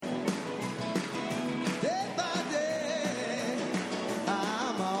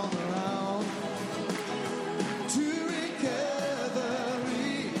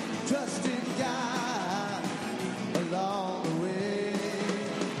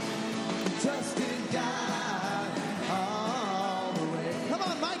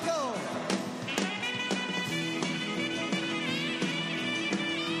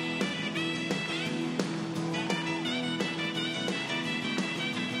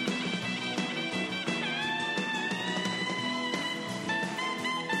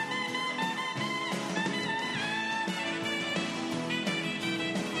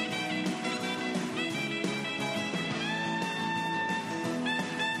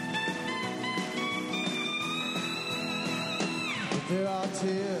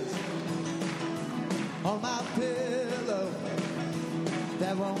my pillow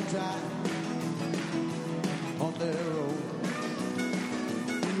that won't dry on their road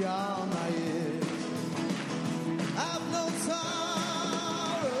beyond my ears. I've no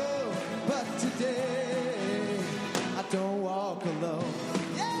sorrow, but today I don't walk alone.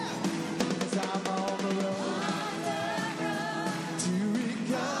 Yeah, 'cause I'm on the road to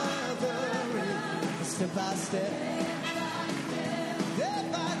recovery, step by step, day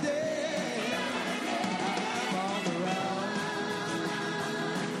by day. I'm on the road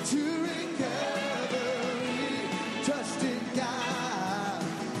to recovery, trusting God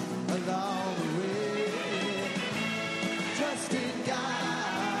along the way, trusting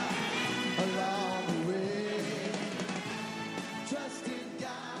God along the way, trusting God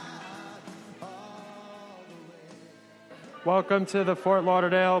all the way. Welcome to the Fort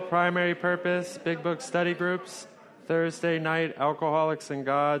Lauderdale Primary Purpose Big Book Study Groups Thursday night Alcoholics and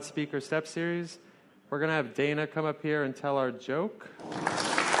God Speaker Step Series. We're going to have Dana come up here and tell our joke.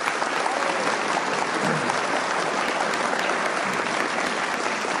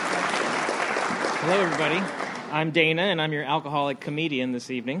 Hello, everybody. I'm Dana, and I'm your alcoholic comedian this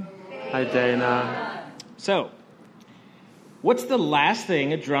evening. Hi, Dana. So, what's the last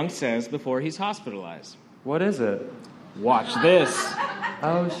thing a drunk says before he's hospitalized? What is it? Watch this.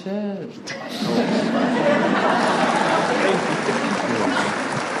 Oh, shit.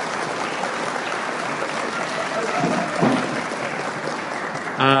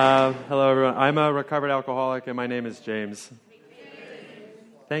 Hello, everyone. I'm a recovered alcoholic, and my name is James.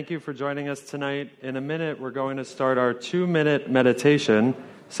 Thank you for joining us tonight. In a minute, we're going to start our 2-minute meditation,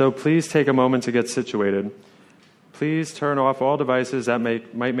 so please take a moment to get situated. Please turn off all devices that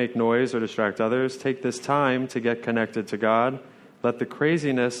might make noise or distract others. Take this time to get connected to God. Let the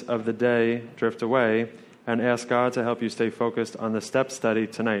craziness of the day drift away, and ask God to help you stay focused on the step study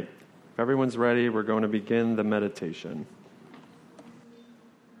tonight. If everyone's ready, we're going to begin the meditation.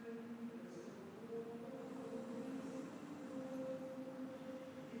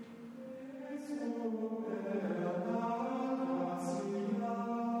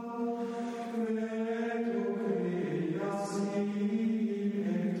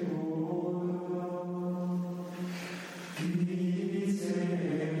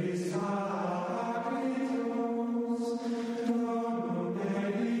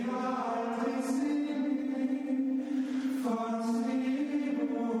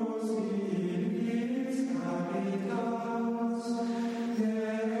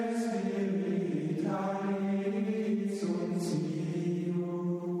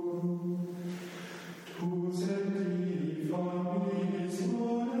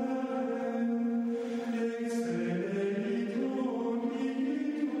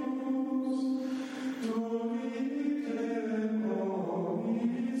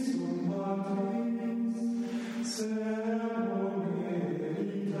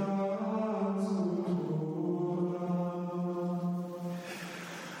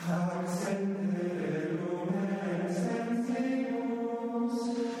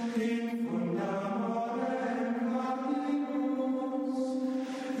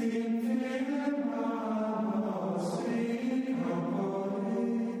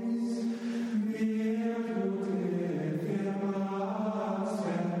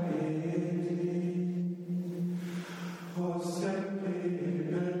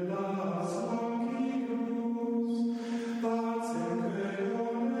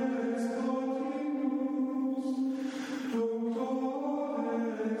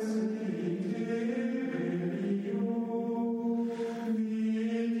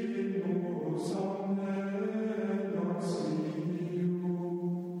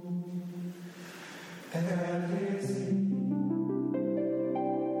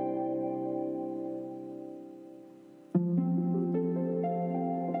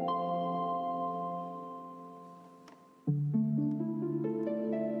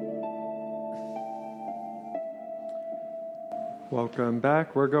 Welcome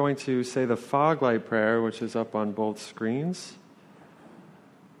back. We're going to say the fog light prayer, which is up on both screens.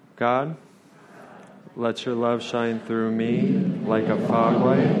 God, let your love shine through me like a fog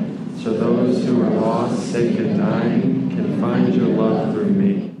light, so those who are lost, sick, and dying can find your love through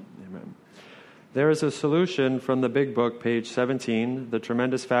me. Amen. There is a solution from the Big Book, page 17. The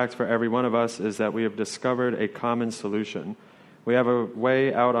tremendous fact for every one of us is that we have discovered a common solution. We have a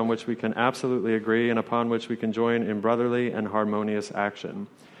way out on which we can absolutely agree and upon which we can join in brotherly and harmonious action.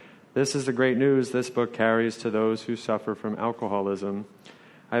 This is the great news this book carries to those who suffer from alcoholism.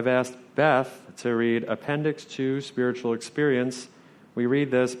 I've asked Beth to read Appendix 2, Spiritual Experience, We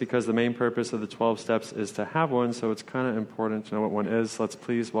read this because the main purpose of the 12 steps is to have one, so it's kind of important to know what one is. Let's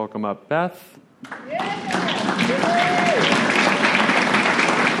please welcome up Beth.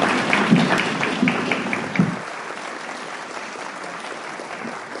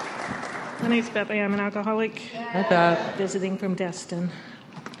 My name's Beth. I am an alcoholic. Hi, Beth. Visiting from Destin.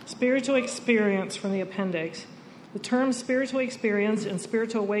 Spiritual experience from the appendix. The terms spiritual experience and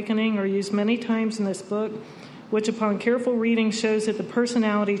spiritual awakening are used many times in this book, which upon careful reading shows that the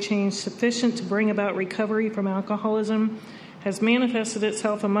personality change sufficient to bring about recovery from alcoholism has manifested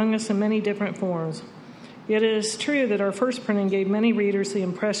itself among us in many different forms. Yet it is true that our first printing gave many readers the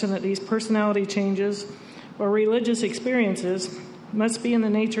impression that these personality changes or religious experiences must be in the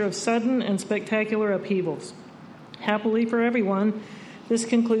nature of sudden and spectacular upheavals. Happily for everyone, this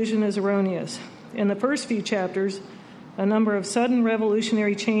conclusion is erroneous. In the first few chapters, a number of sudden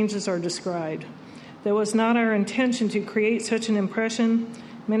revolutionary changes are described. Though it was not our intention to create such an impression,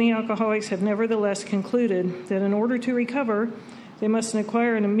 many alcoholics have nevertheless concluded that in order to recover, they must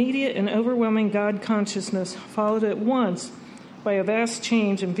acquire an immediate and overwhelming God consciousness, followed at once by a vast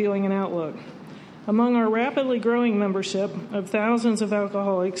change in feeling and outlook. Among our rapidly growing membership of thousands of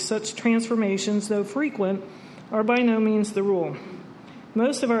alcoholics, such transformations, though frequent, are by no means the rule.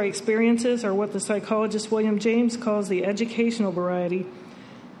 Most of our experiences are what the psychologist William James calls the educational variety,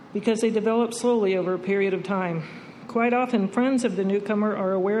 because they develop slowly over a period of time. Quite often, friends of the newcomer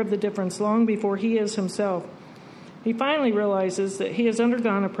are aware of the difference long before he is himself. He finally realizes that he has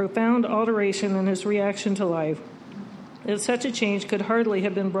undergone a profound alteration in his reaction to life, that such a change could hardly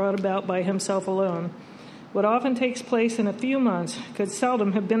have been brought about by himself alone. What often takes place in a few months could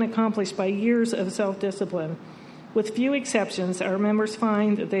seldom have been accomplished by years of self-discipline. With few exceptions, our members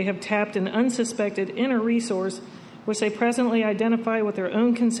find that they have tapped an unsuspected inner resource which they presently identify with their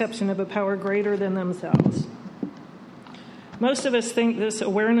own conception of a power greater than themselves. Most of us think this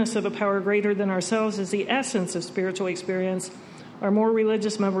awareness of a power greater than ourselves is the essence of spiritual experience. Our more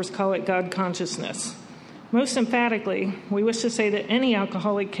religious members call it God consciousness. Most emphatically, we wish to say that any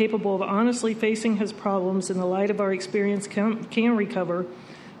alcoholic capable of honestly facing his problems in the light of our experience can recover,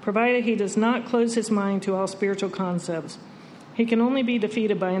 provided he does not close his mind to all spiritual concepts. He can only be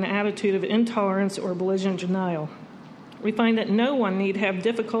defeated by an attitude of intolerance or belligerent denial. We find that no one need have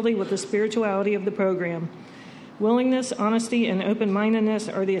difficulty with the spirituality of the program. Willingness, honesty, and open-mindedness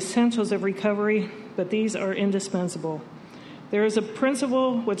are the essentials of recovery, but these are indispensable. There is a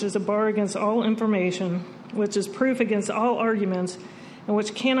principle which is a bar against all information, which is proof against all arguments, and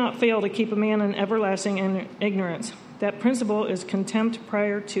which cannot fail to keep a man in everlasting ignorance. That principle is contempt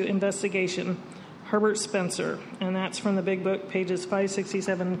prior to investigation. Herbert Spencer, and that's from the Big Book, pages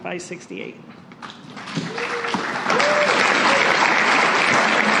 567 and 568.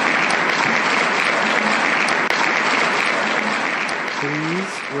 Please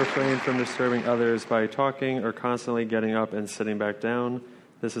refrain from disturbing others by talking or constantly getting up and sitting back down.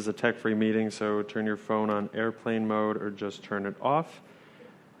 This is a tech-free meeting, so turn your phone on airplane mode or just turn it off.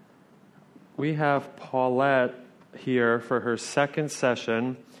 We have Paulette here for her second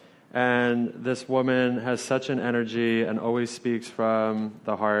session, and this woman has such an energy and always speaks from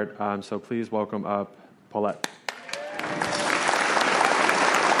the heart, so please welcome up Paulette.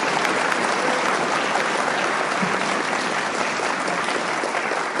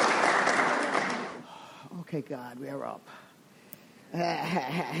 Okay, God, we're up. I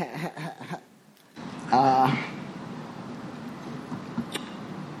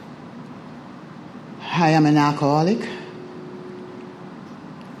am an alcoholic.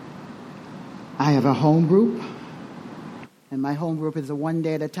 I have a home group, and my home group is a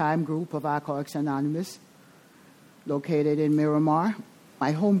one-day-at-a-time group of Alcoholics Anonymous located in Miramar.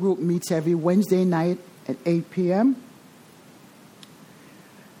 My home group meets every Wednesday night at 8 p.m.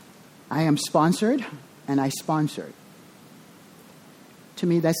 I am sponsored, and I sponsor. To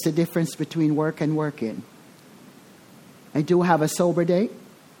me, that's the difference between work and work-in. I do have a sober date,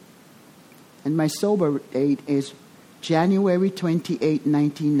 and my sober date is January 28,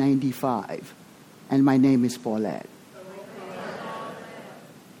 1995, and my name is Paulette.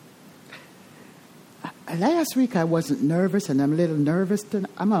 Last week I wasn't nervous, and I'm a little nervous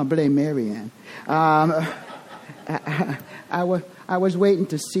tonight. I'm going to blame Marianne. I was waiting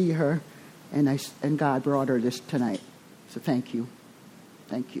to see her, and God brought her this tonight. So thank you.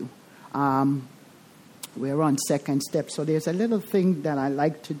 Thank you. We're on second step. So there's a little thing that I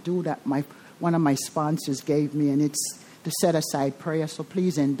like to do that one of my sponsors gave me, and it's to set aside prayer. So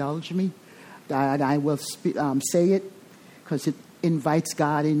please indulge me. I will say it because it invites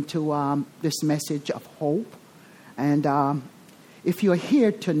God into this message of hope. And if you're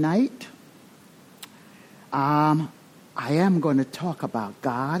here tonight, I am going to talk about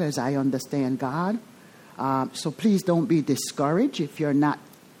God as I understand God. So please don't be discouraged if you're not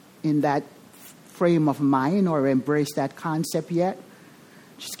in that frame of mind or embrace that concept yet.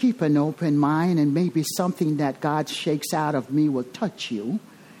 Just keep an open mind, and maybe something that God shakes out of me will touch you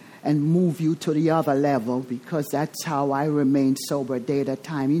and move you to the other level, because that's how I remain sober day at a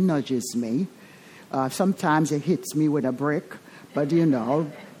time. He nudges me. Sometimes it hits me with a brick, but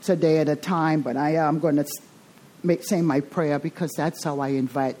it's a day at a time. But I am going to say my prayer, because that's how I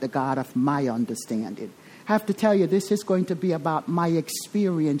invite the God of my understanding. I have to tell you, this is going to be about my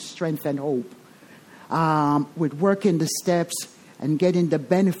experience, strength, and hope with working the steps and getting the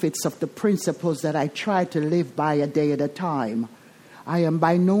benefits of the principles that I try to live by a day at a time. I am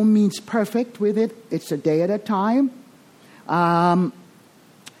by no means perfect with it. It's a day at a time. But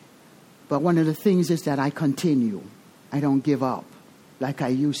one of the things is that I continue. I don't give up like I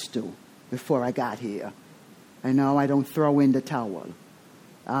used to before I got here. I don't throw in the towel.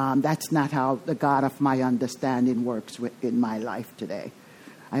 That's not how the God of my understanding works in my life today.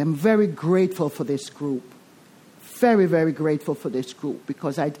 I am very grateful for this group. Very, very grateful for this group,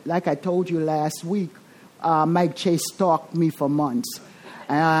 because like I told you last week, Mike Chase stalked me for months.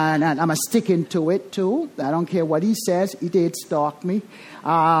 And I'm sticking to it too. I don't care what he says. He did stalk me.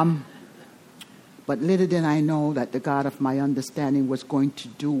 But little did I know that the God of my understanding was going to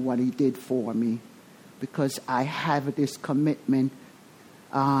do what he did for me, because I have this commitment.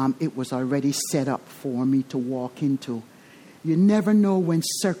 It was already set up for me to walk into. You never know when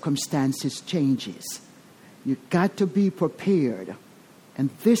circumstances changes. You've got to be prepared. And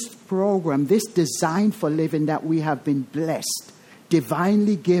this program, this design for living that we have been blessed,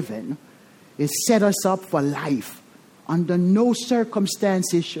 divinely given, is set us up for life. Under no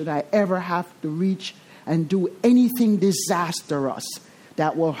circumstances should I ever have to reach and do anything disastrous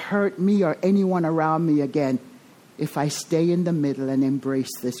that will hurt me or anyone around me again if I stay in the middle and embrace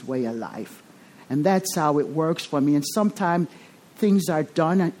this way of life. And that's how it works for me. And sometimes things are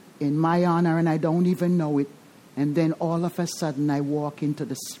done in my honor and I don't even know it. And then all of a sudden I walk into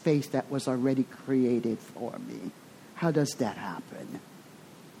the space that was already created for me. How does that happen?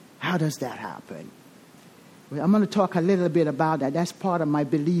 How does that happen? Well, I'm going to talk a little bit about that. That's part of my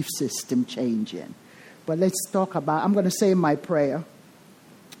belief system changing. But let's talk about, I'm going to say my prayer,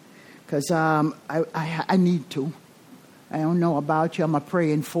 because I need to. I don't know about you. I'm a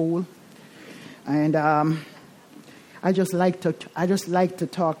praying fool. And I just like to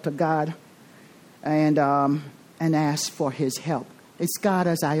talk to God and ask for his help. It's God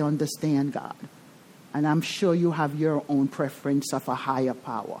as I understand God. And I'm sure you have your own preference of a higher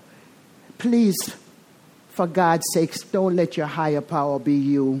power. Please, for God's sakes, don't let your higher power be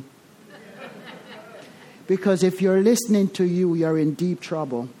you. Because if you're listening to you, you're in deep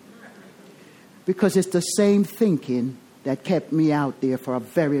trouble. Because it's the same thinking that kept me out there for a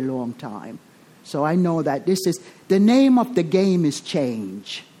very long time. So I know that the name of the game is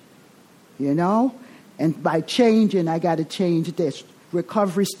change. And by changing, I got to change this.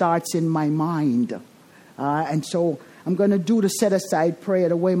 Recovery starts in my mind. And so I'm going to do the set-aside prayer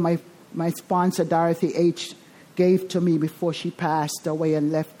the way my sponsor, Dorothy H., gave to me before she passed away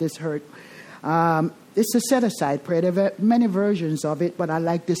and left this hurt. It's a set-aside prayer. There are many versions of it, but I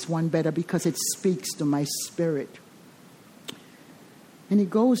like this one better because it speaks to my spirit. And it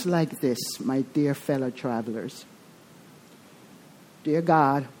goes like this, my dear fellow travelers. Dear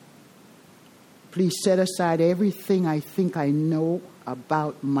God, please set aside everything I think I know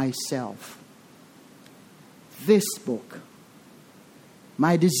about myself. This book,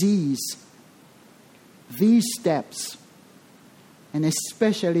 my disease, these steps, and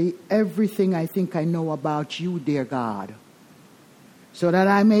especially everything I think I know about you, dear God, so that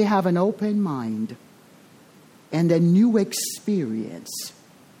I may have an open mind and a new experience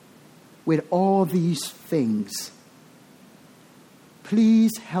with all these things.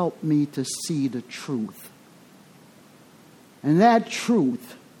 Please help me to see the truth. And that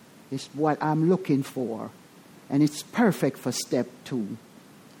truth is what I'm looking for. And it's perfect for step 2.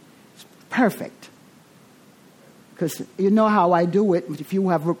 It's perfect. Because you know how I do it. If you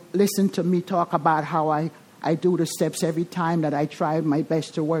have listened to me talk about how I do the steps every time that I try my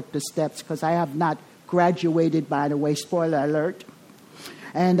best to work the steps, because I have not graduated, by the way, spoiler alert.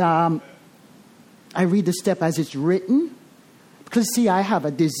 And I read the step as it's written. Because, see, I have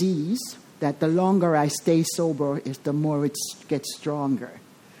a disease that the longer I stay sober, is the more it gets stronger.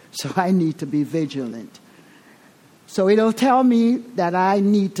 So I need to be vigilant. So it'll tell me that I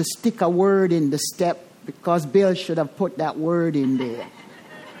need to stick a word in the step because Bill should have put that word in there.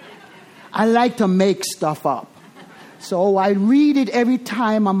 I like to make stuff up. So I read it every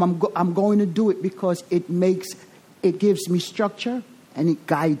time I'm going to do it because it makes it gives me structure and it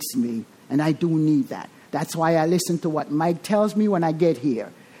guides me. And I do need that. That's why I listen to what Mike tells me when I get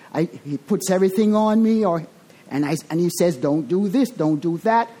here. He puts everything on me, and he says, don't do this, don't do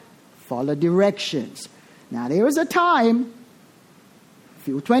that. Follow directions. Now, there was a time, a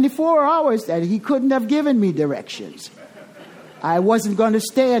few 24 hours, that he couldn't have given me directions. I wasn't going to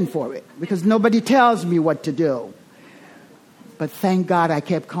stand for it because nobody tells me what to do. But thank God I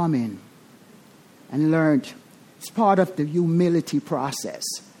kept coming and learned. It's part of the humility process.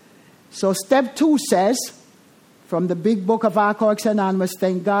 So step 2 says, from the big book of Alcoholics Anonymous,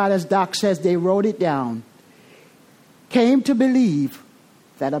 thank God, as Doc says, they wrote it down, came to believe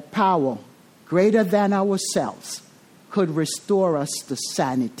that a power greater than ourselves could restore us to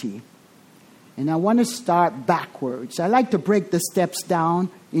sanity. And I want to start backwards. I like to break the steps down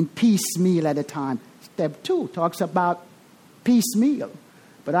in piecemeal at a time. Step 2 talks about piecemeal.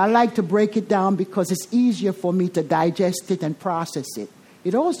 But I like to break it down because it's easier for me to digest it and process it.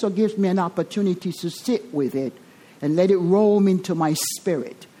 It also gives me an opportunity to sit with it and let it roam into my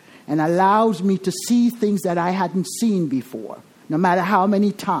spirit, and allows me to see things that I hadn't seen before. No matter how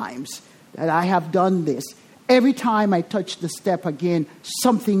many times that I have done this, every time I touch the step again,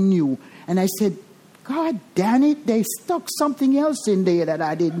 something new. And I said, God damn it, they stuck something else in there that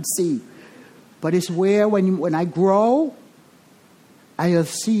I didn't see. But it's where when I grow, I'll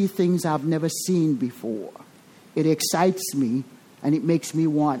see things I've never seen before. It excites me, and it makes me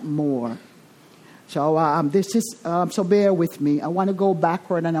want more. So so bear with me. I want to go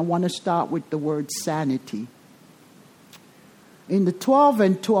backward, and I want to start with the word sanity. In the 12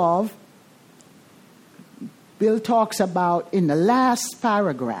 and 12, Bill talks about, in the last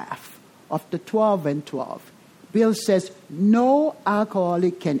paragraph of the 12 and 12, Bill says, no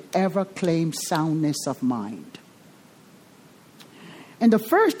alcoholic can ever claim soundness of mind. And the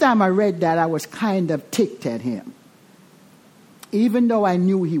first time I read that, I was kind of ticked at him, even though I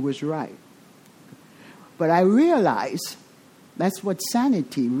knew he was right. But I realized that's what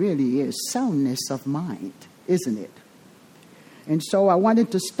sanity really is, soundness of mind, isn't it? And so I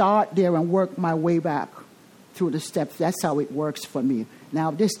wanted to start there and work my way back through the steps. That's how it works for me.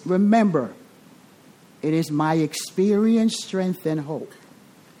 Now, just remember, it is my experience, strength, and hope.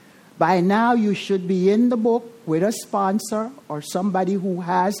 By now, you should be in the book with a sponsor or somebody who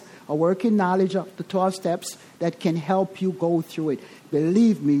has a working knowledge of the 12 steps that can help you go through it.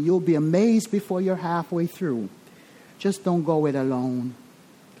 Believe me, you'll be amazed before you're halfway through. Just don't go it alone.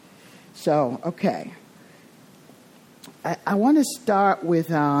 So, okay. I want to start with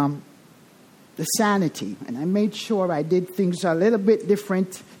the sanity. And I made sure I did things a little bit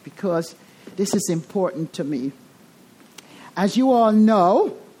different because this is important to me. As you all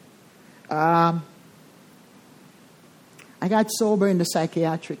know, I got sober in the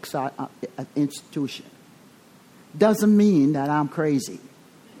psychiatric institution. Doesn't mean that I'm crazy.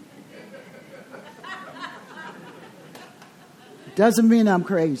 Doesn't mean I'm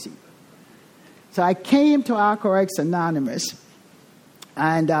crazy. So I came to Alcoholics Anonymous,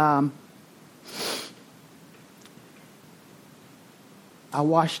 and I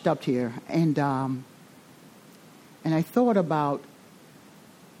washed up here, and I thought about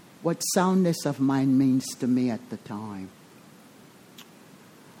what soundness of mind means to me at the time.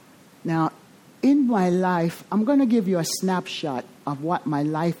 Now, in my life, I'm going to give you a snapshot of what my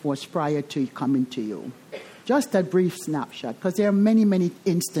life was prior to coming to you. Just a brief snapshot, because there are many, many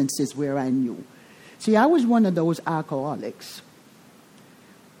instances where I knew. See, I was one of those alcoholics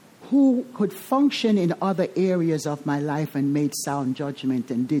who could function in other areas of my life and made sound judgment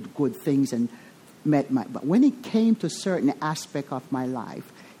and did good things and but when it came to certain aspect of my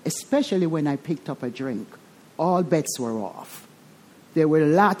life, especially when I picked up a drink, all bets were off. There were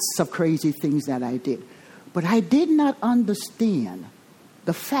lots of crazy things that I did. But I did not understand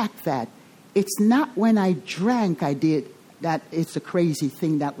the fact that it's not when I drank I did that it's a crazy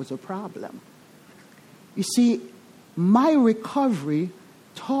thing that was a problem. You see, my recovery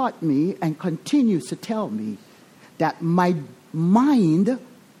taught me and continues to tell me that my mind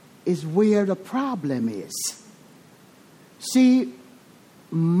is where the problem is. See,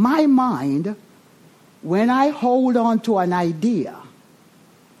 my mind, when I hold on to an idea,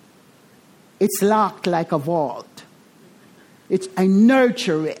 it's locked like a vault. I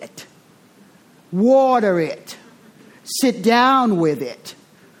nurture it, water it, sit down with it,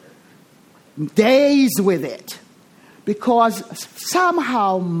 days with it, because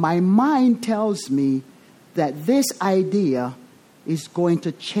somehow my mind tells me that this idea is going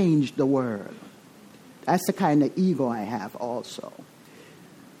to change the world. That's the kind of ego I have also.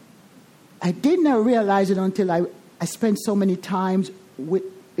 I did not realize it until I spent so many times with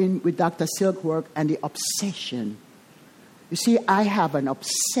Dr. Silkworth and the obsession You see, I have an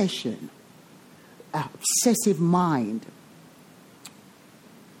obsessive mind.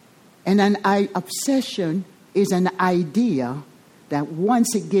 And an obsession is an idea that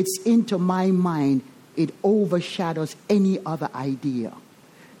once it gets into my mind, it overshadows any other idea.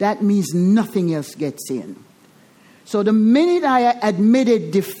 That means nothing else gets in. So the minute I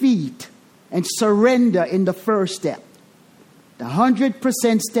admitted defeat and surrender in the first step, the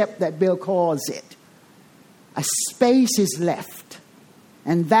 100% step that Bill calls it, a space is left.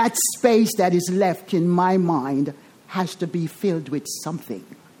 And that space that is left in my mind has to be filled with something.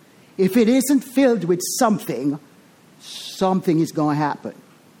 If it isn't filled with something, something is going to happen.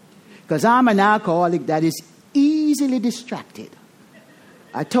 Because I'm an alcoholic that is easily distracted.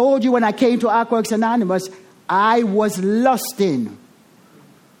 I told you when I came to Alcoholics Anonymous, I was lusting.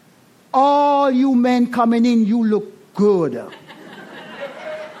 All you men coming in, you look good.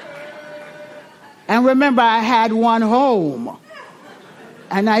 And remember, I had one home.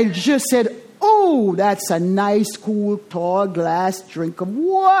 And I just said, oh, that's a nice, cool, tall glass drink of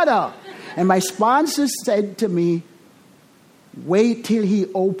water. And my sponsor said to me, wait till he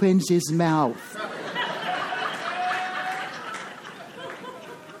opens his mouth.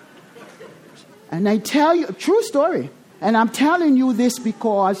 And I tell you, true story. And I'm telling you this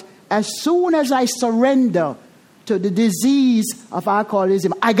because as soon as I surrender to the disease of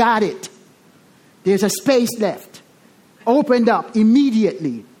alcoholism, I got it. There's a space left. Opened up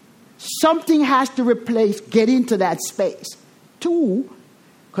immediately. Something has to get into that space. 2,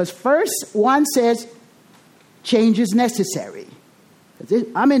 because first, 1 says, change is necessary.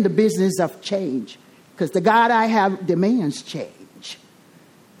 I'm in the business of change. Because the God I have demands change.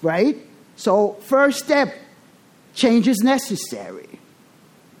 Right? So, first step, change is necessary.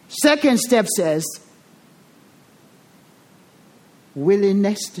 Second step says,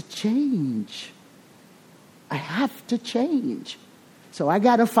 willingness to change. I have to change. So I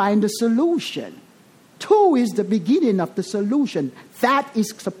got to find a solution. 2 is the beginning of the solution. That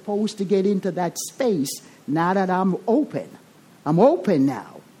is supposed to get into that space now that I'm open. I'm open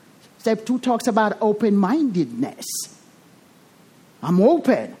now. Step 2 talks about open-mindedness. I'm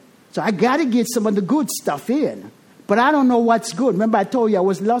open. So I got to get some of the good stuff in. But I don't know what's good. Remember I told you I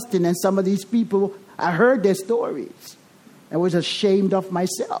was lusting, and some of these people, I heard their stories. I was ashamed of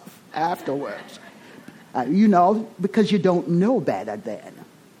myself afterwards. Because you don't know better then.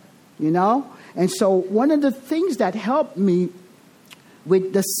 And so one of the things that helped me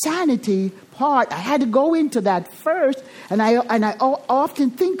with the sanity part, I had to go into that first, and I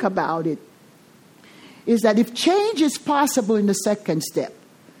often think about it, is that if change is possible in the second step,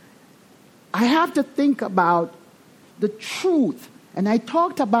 I have to think about the truth. And I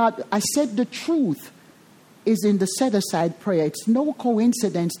said the truth is in the set-aside prayer. It's no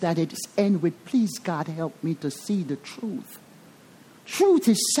coincidence that it ends with, please God help me to see the truth. Truth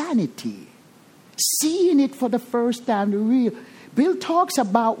is sanity. Seeing it for the first time, the real. Bill talks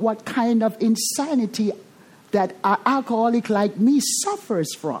about what kind of insanity that an alcoholic like me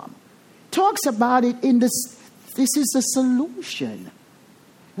suffers from. Talks about it in this is the solution.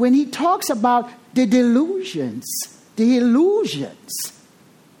 When he talks about the delusions, the illusions,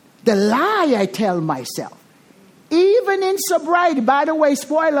 the lie I tell myself. Even in sobriety, by the way,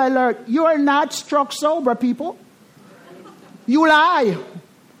 spoiler alert, you are not struck sober, people. You lie.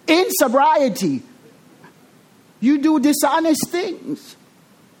 In sobriety, you do dishonest things.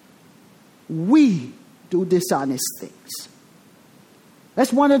 We do dishonest things.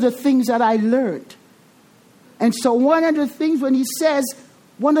 That's one of the things that I learned. And so one of the things when he says,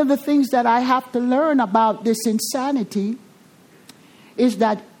 one of the things that I have to learn about this insanity is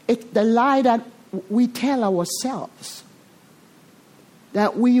that it's the lie that we tell ourselves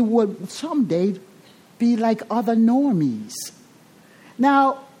that we would someday be like other normies.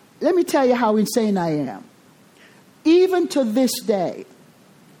 Now, let me tell you how insane I am. Even to this day,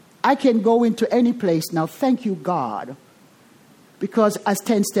 I can go into any place. Now, thank you, God, because as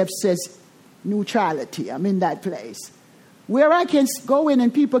 10 Steps says, neutrality. I'm in that place. Where I can go in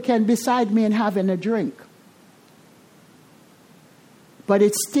and people can beside me and having a drink. But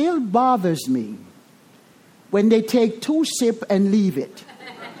it still bothers me when they take 2 sips and leave it.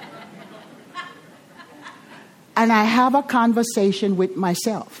 And I have a conversation with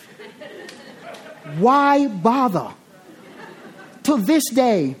myself. Why bother? To this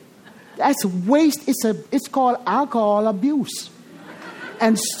day, that's waste. It's called alcohol abuse.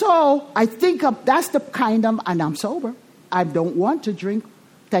 And so I think that's the kind of, and I'm sober. I don't want to drink.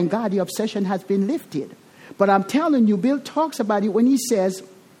 Thank God the obsession has been lifted. But I'm telling you, Bill talks about it when he says,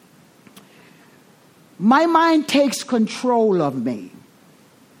 my mind takes control of me.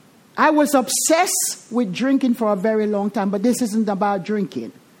 I was obsessed with drinking for a very long time, but this isn't about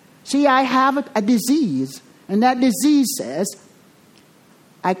drinking. See, I have a disease, and that disease says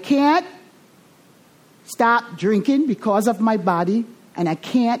I can't stop drinking because of my body, and I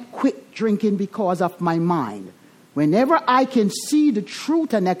can't quit drinking because of my mind. Whenever I can see the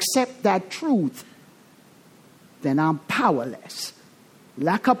truth and accept that truth, then I'm powerless.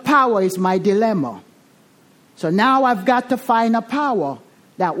 Lack of power is my dilemma. So now I've got to find a power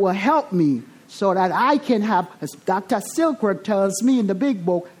that will help me so that I can have, as Dr. Silkworth tells me in the big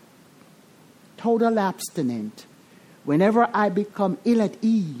book, total abstinence. Whenever I become ill at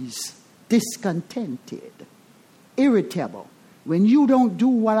ease, discontented, irritable, when you don't do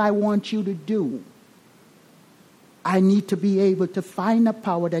what I want you to do, I need to be able to find a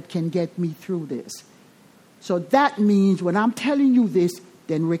power that can get me through this. So that means when I'm telling you this,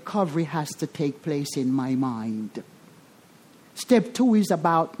 then recovery has to take place in my mind. Step 2 is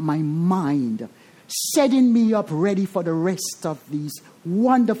about my mind, setting me up ready for the rest of these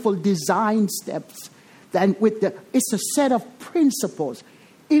wonderful design steps. Then it's a set of principles.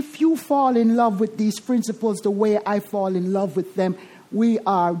 If you fall in love with these principles the way I fall in love with them, we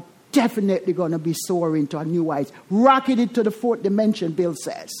are definitely going to be soaring to a new heights. Rocketed to the 4th dimension, Bill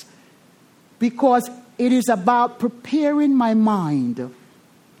says. Because it is about preparing my mind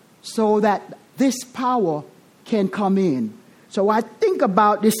so that this power can come in. So I think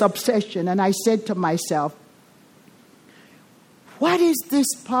about this obsession, and I said to myself, what is this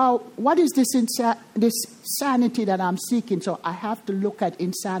power? What is this sanity that I'm seeking? So I have to look at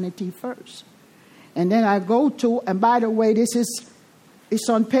insanity first. And then I go to, and by the way, it's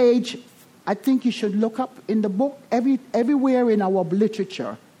on page, I think you should look up in the book, everywhere in our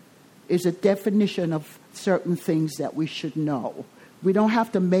literature is a definition of certain things that we should know. We don't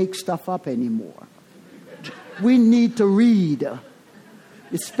have to make stuff up anymore. We need to read,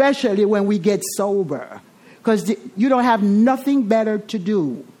 especially when we get sober, because you don't have nothing better to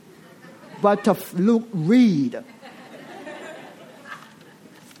do but to read.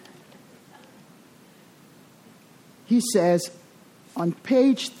 He says on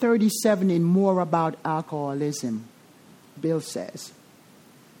page 37 in More About Alcoholism, Bill says,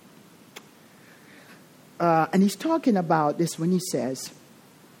 and he's talking about this when he says,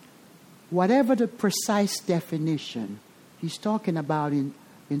 whatever the precise definition, he's talking about in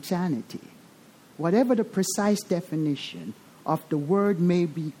insanity. Whatever the precise definition of the word may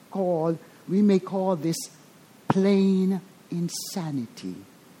be called, we may call this plain insanity.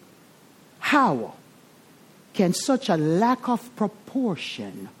 How can such a lack of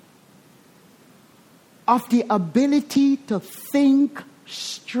proportion of the ability to think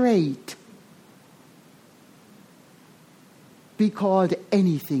straight be called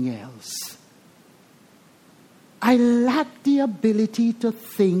anything else? I lack the ability to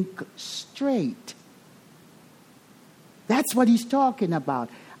think straight. That's what he's talking about.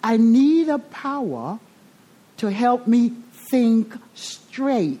 I need a power to help me think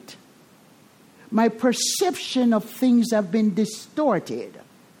straight. My perception of things have been distorted.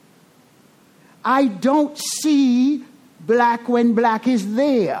 I don't see black when black is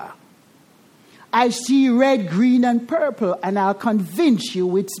there. I see red, green, and purple, and I'll convince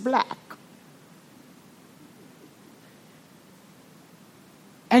you it's black.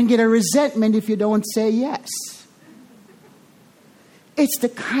 And get a resentment if you don't say yes. It's the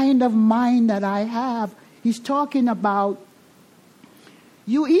kind of mind that I have. He's talking about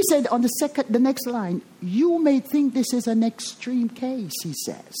you. He said on the next line, you may think this is an extreme case, he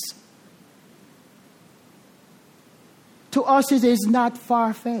says. To us, it is not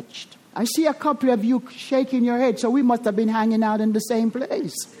far-fetched. I see a couple of you shaking your head, so we must have been hanging out in the same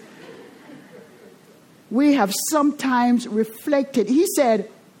place. We have sometimes reflected. He said,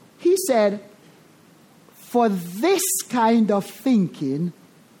 for this kind of thinking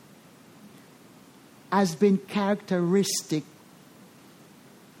has been characteristic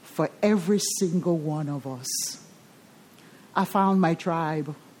for every single one of us. I found my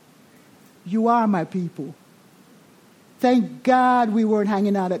tribe. You are my people. Thank God we weren't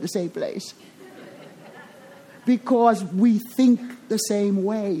hanging out at the same place. Because we think the same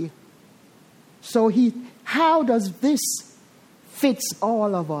way. So how does this fits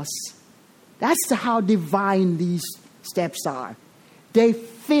all of us? That's how divine these steps are. They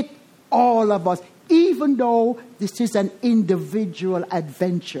fit all of us, even though this is an individual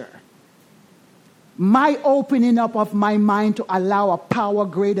adventure. My opening up of my mind to allow a power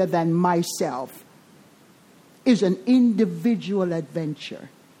greater than myself is an individual adventure.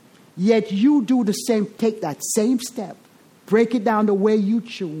 Yet you do the same, take that same step, break it down the way you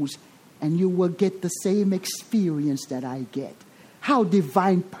choose, and you will get the same experience that I get. How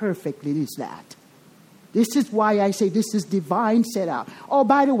divine perfectly is that? This is why I say this is divine set out. Oh,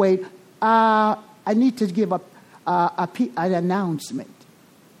 by the way, I need to give an announcement.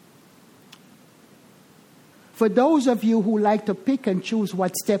 For those of you who like to pick and choose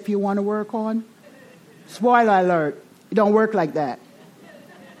what step you want to work on, spoiler alert, it don't work like that.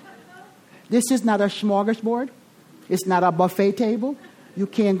 This is not a smorgasbord. It's not a buffet table. You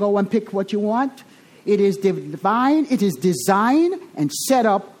can't go and pick what you want. It is divine. It is designed and set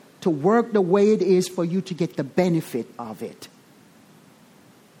up to work the way it is for you to get the benefit of it.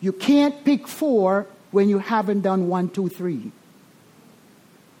 You can't pick 4 when you haven't done 1, 2, 3.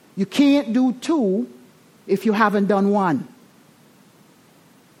 You can't do 2 if you haven't done 1.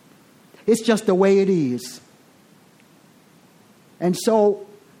 It's just the way it is. And so,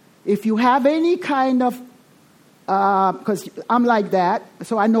 if you have any kind of, because I'm like that,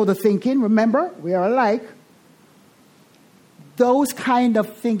 so I know the thinking, remember, we are alike. Those kind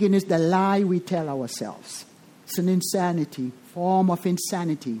of thinking is the lie we tell ourselves. It's an insanity, form of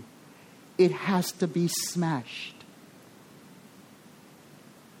insanity. It has to be smashed.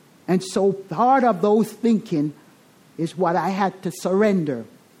 And so part of those thinking is what I had to surrender.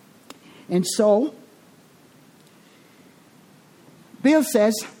 And so, Bill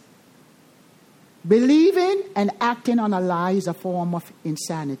says, believing and acting on a lie is a form of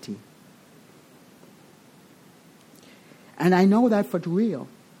insanity. And I know that for real.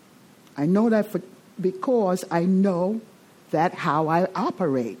 I know that because I know that how I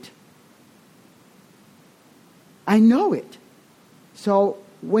operate. I know it. So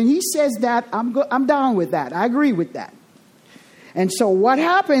when he says that, I'm down with that. I agree with that. And so what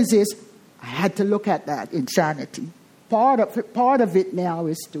happens is, I had to look at that insanity. Part of it now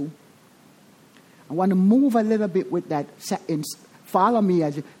is I want to move a little bit with that. Follow me,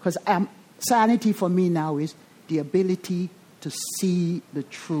 because sanity for me now is the ability to see the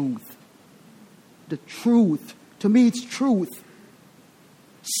truth. The truth. To me, it's truth.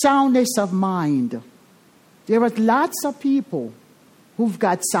 Soundness of mind. There are lots of people who've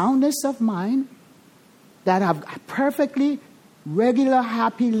got soundness of mind that have a perfectly regular,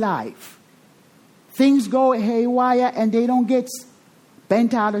 happy life. Things go haywire and they don't get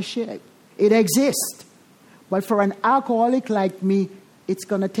bent out of shape. It exists. But for an alcoholic like me, it's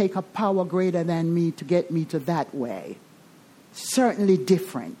going to take a power greater than me to get me to that way. Certainly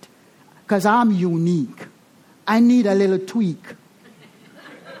different. Because I'm unique. I need a little tweak.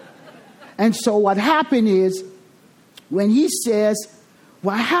 And so what happened is, when he says,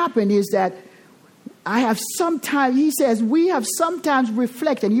 what happened is that he says, we have sometimes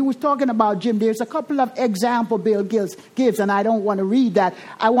reflected, and he was talking about Jim. There's a couple of examples Bill gives, and I don't want to read that.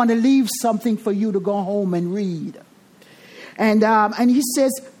 I want to leave something for you to go home and read. And he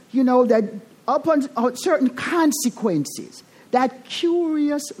says, that upon certain consequences, that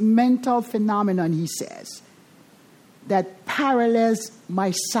curious mental phenomenon, he says, that parallels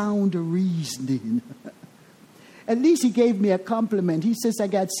my sound reasoning. At least he gave me a compliment. He says I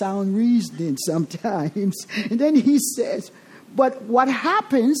got sound reasoning sometimes. And then he says, but what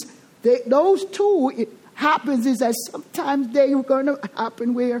happens, those two, it happens is that sometimes they're going to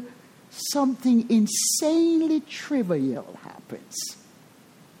happen where something insanely trivial happens.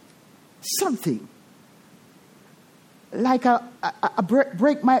 Something. Like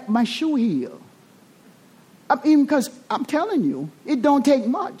break my shoe heel. I mean, because I'm telling you, it don't take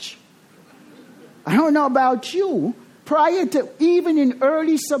much. I don't know about you. Prior to, even in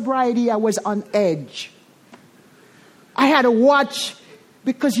early sobriety, I was on edge. I had to watch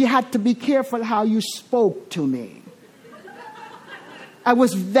because you had to be careful how you spoke to me. I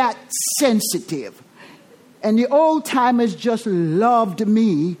was that sensitive. And the old timers just loved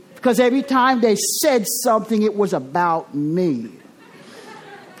me because every time they said something, it was about me.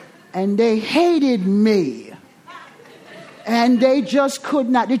 And they hated me. And they just could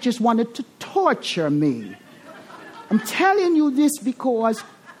not, they just wanted to torture me. I'm telling you this because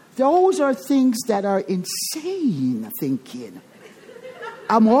those are things that are insane thinking.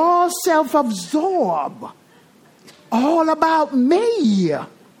 I'm all self-absorbed. All about me. And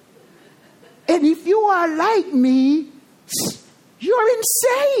if you are like me, you're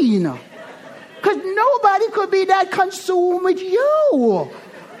insane. Because nobody could be that consumed with you.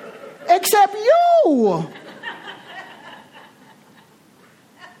 Except you.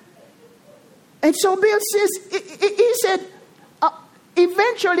 And so Bill says, he said,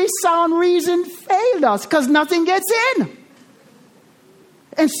 eventually sound reason failed us because nothing gets in.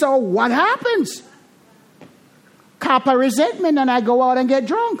 And so what happens? Cop a resentment and I go out and get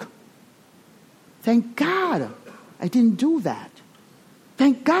drunk. Thank God I didn't do that.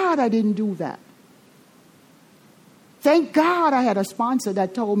 Thank God I didn't do that. Thank God I had a sponsor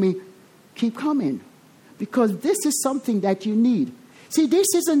that told me, keep coming, because this is something that you need. See, this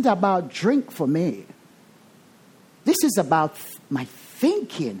isn't about drink for me. This is about my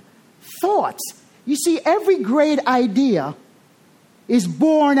thinking, thoughts. You see, every great idea is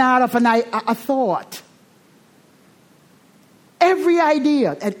born out of a thought. Every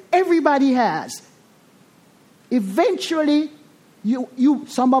idea that everybody has, eventually,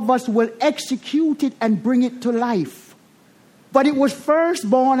 some of us will execute it and bring it to life. But it was first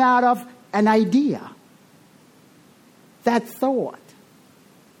born out of an idea, that thought.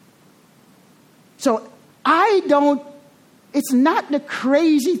 So it's not the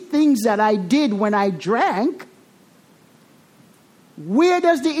crazy things that I did when I drank. Where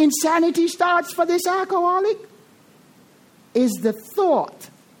does the insanity start for this alcoholic? Is the thought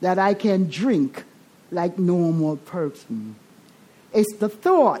that I can drink like normal person. It's the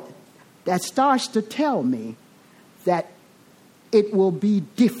thought that starts to tell me that it will be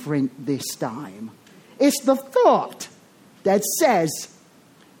different this time. It's the thought that says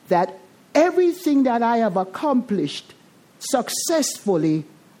that everything that I have accomplished successfully,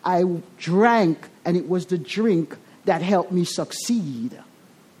 I drank, and it was the drink that helped me succeed.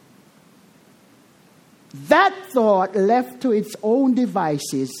 That thought, left to its own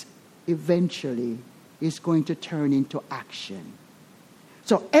devices, eventually is going to turn into action.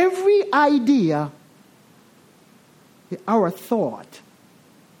 So every idea, our thought,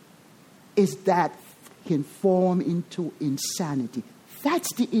 is that can form into insanity.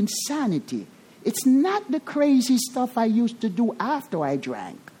 That's the insanity. It's not the crazy stuff I used to do after I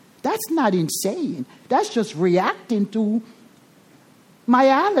drank. That's not insane. That's just reacting to my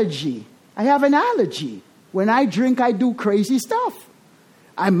allergy. I have an allergy. When I drink, I do crazy stuff.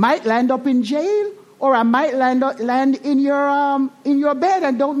 I might land up in jail, or I might land in your bed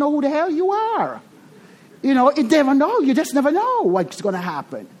and don't know who the hell you are. You never know. You just never know what's going to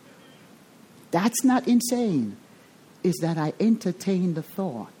happen. That's not insane. Is that I entertain the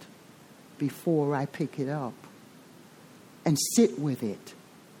thought before I pick it up and sit with it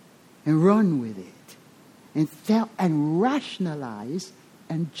and run with it and rationalize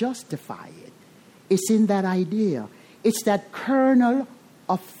and justify it. It's in that idea. It's that kernel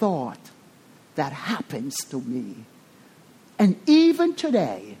of thought that happens to me. And even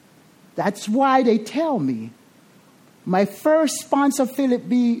today, that's why they tell me, my first sponsor, Philip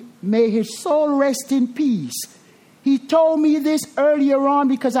B., may his soul rest in peace. He told me this earlier on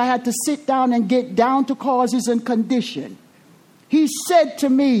because I had to sit down and get down to causes and condition. He said to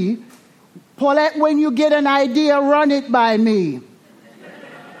me, Paulette, when you get an idea, run it by me.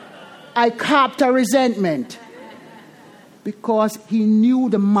 I copped a resentment because he knew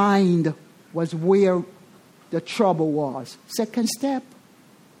the mind was where the trouble was. Second step.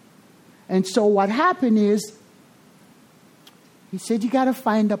 And so what happened is, he said, you got to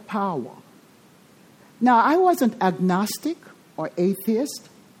find the power. Now, I wasn't agnostic or atheist.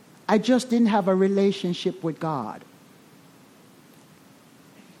 I just didn't have a relationship with God.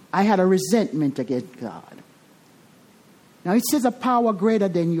 I had a resentment against God. Now, it says a power greater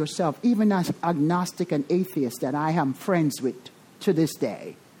than yourself, even as agnostic and atheist that I am friends with to this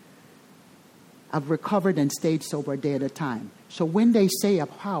day. I've recovered and stayed sober a day at a time. So when they say a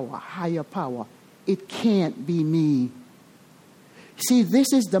power, higher power, it can't be me. See,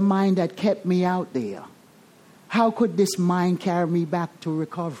 this is the mind that kept me out there. How could this mind carry me back to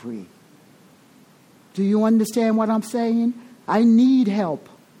recovery? Do you understand what I'm saying? I need help.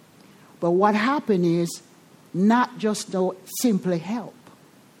 But what happened is not just simply help.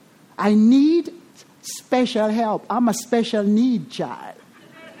 I need special help. I'm a special need child.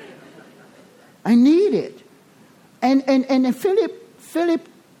 I need it. And Philip,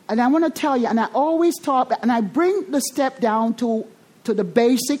 and I want to tell you, and I always talk, and I bring the step down to the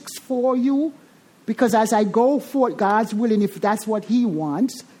basics for you, because as I go forth, God's willing, if that's what He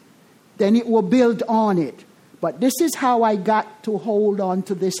wants, then it will build on it. But this is how I got to hold on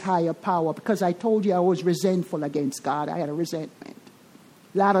to this higher power, because I told you I was resentful against God. I had a resentment.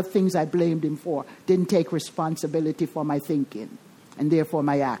 A lot of things I blamed Him for. Didn't take responsibility for my thinking, and therefore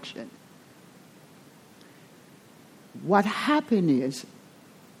my action. What happened is,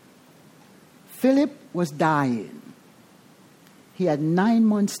 Philip was dying. He had 9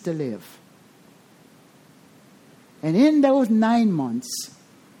 months to live. And in those 9 months,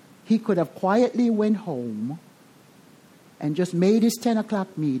 he could have quietly went home and just made his 10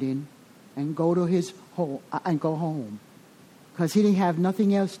 o'clock meeting and go to his home and go home, because he didn't have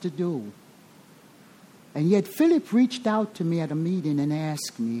nothing else to do. And yet Philip reached out to me at a meeting and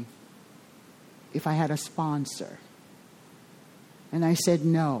asked me if I had a sponsor. And I said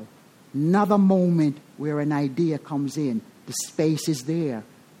no. Another moment where an idea comes in. The space is there.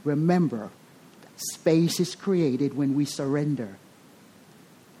 Remember, space is created when we surrender.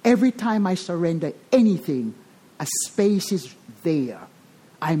 Every time I surrender anything, a space is there.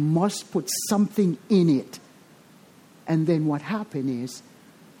 I must put something in it. And then what happened is,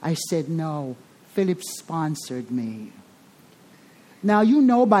 I said no. Philip sponsored me. Now, you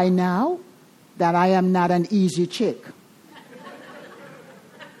know by now that I am not an easy chick.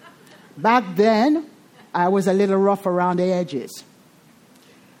 Back then, I was a little rough around the edges.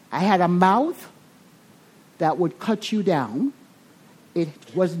 I had a mouth that would cut you down. It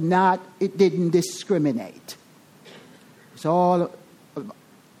didn't discriminate. It's all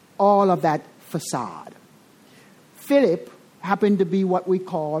of that facade. Philip happened to be what we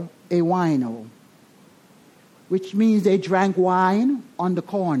call a wino, which means they drank wine on the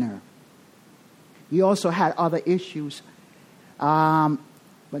corner. He also had other issues, but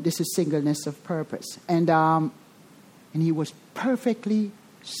this is singleness of purpose. And he was perfectly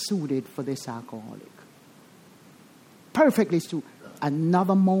suited for this alcoholic. Perfectly suited.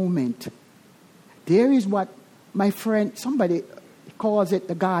 Another moment. There is what my friend, somebody calls it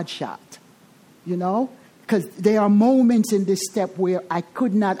the God shot. You know? Because there are moments in this step where I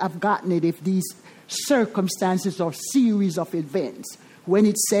could not have gotten it if these circumstances or series of events, when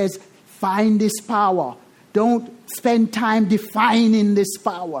it says, find this power. Don't spend time defining this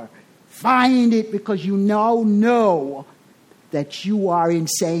power. Find it because you now know that you are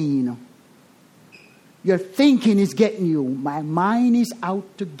insane. Your thinking is getting you. My mind is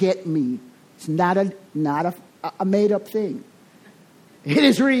out to get me. It's not a made-up thing. It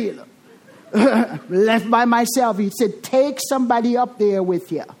is real. Left by myself. He said, take somebody up there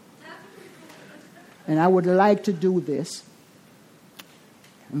with you. And I would like to do this.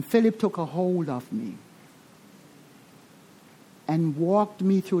 And Philip took a hold of me and walked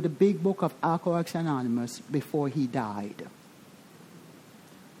me through the big book of Alcoholics Anonymous before he died.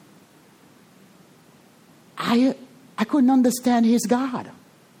 I couldn't understand his God.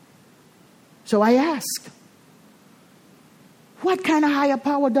 So I asked, what kind of higher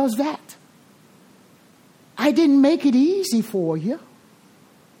power does that? I didn't make it easy for you.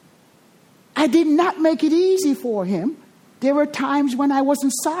 I did not make it easy for him. There were times when I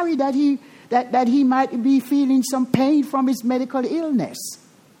wasn't sorry that he might be feeling some pain from his medical illness.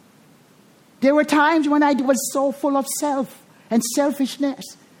 There were times when I was so full of self and selfishness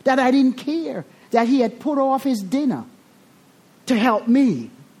that I didn't care that he had put off his dinner to help me.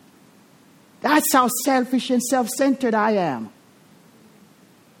 That's how selfish and self-centered I am.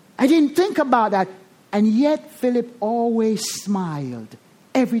 I didn't think about that. And yet Philip always smiled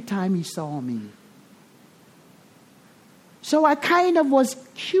every time he saw me. So I kind of was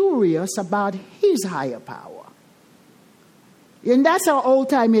curious about his higher power. And that's how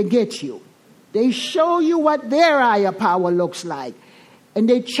old-timer gets you. They show you what their higher power looks like. And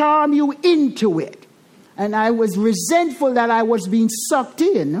they charm you into it. And I was resentful that I was being sucked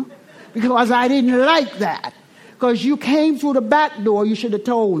in because I didn't like that. Because you came through the back door, you should have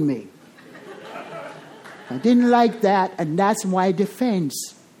told me. I didn't like that, and that's my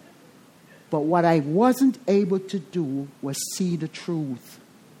defense. But what I wasn't able to do was see the truth.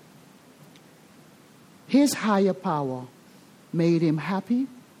 His higher power made him happy,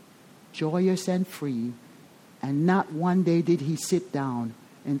 joyous, and free. And not one day did he sit down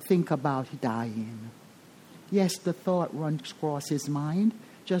and think about dying. Yes, the thought runs across his mind,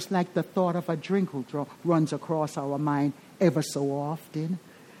 just like the thought of a drink runs across our mind ever so often.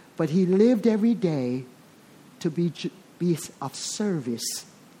 But he lived every day to be of service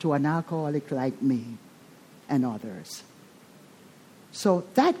to an alcoholic like me and others. So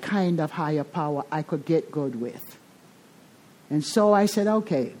that kind of higher power I could get good with. And so I said,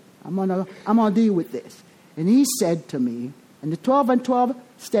 okay, I'm gonna deal with this. And he said to me, and the 12 and 12,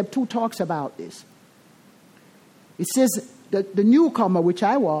 step 2 talks about this. It says, the newcomer, which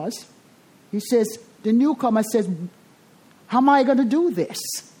I was, he says, the newcomer says, how am I going to do this?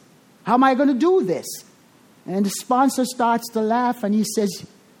 How am I going to do this? And the sponsor starts to laugh and he says,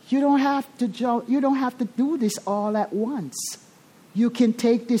 you don't have to do this all at once. You can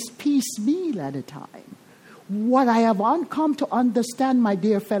take this piecemeal at a time. What I have come to understand, my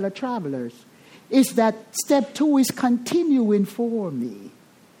dear fellow travelers, is that step 2 is continuing for me.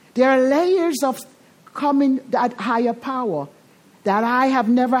 There are layers of coming that higher power that I have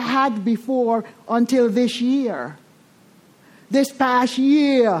never had before until this year. This past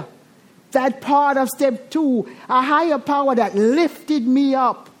year, that part of step 2, a higher power that lifted me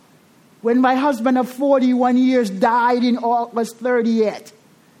up when my husband of 41 years died in August 30th.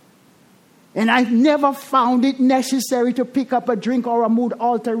 And I've never found it necessary to pick up a drink or a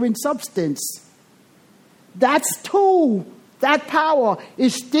mood-altering substance. That's two. That power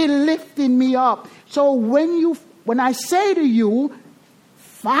is still lifting me up. So when I say to you,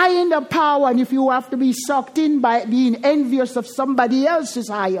 find a power, and if you have to be sucked in by being envious of somebody else's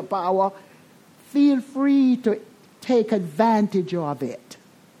higher power, feel free to take advantage of it.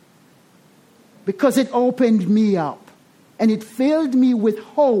 Because it opened me up, and it filled me with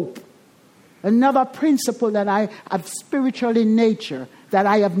hope. Another principle that I have spiritual in nature that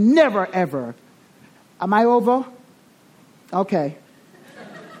I have never ever. Am I over? Okay.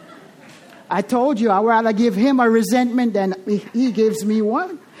 I told you I'd rather give him a resentment than he gives me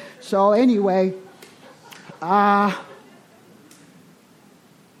one. So anyway, that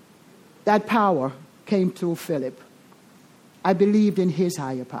power came through Philip. I believed in his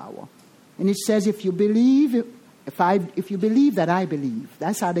higher power. And it says if you believe, if you believe that I believe.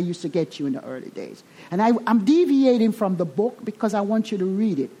 That's how they used to get you in the early days. And I'm deviating from the book because I want you to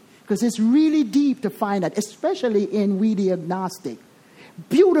read it. Because it's really deep to find that, especially in We the Agnostic.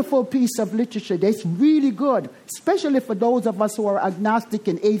 Beautiful piece of literature that's really good, especially for those of us who are agnostic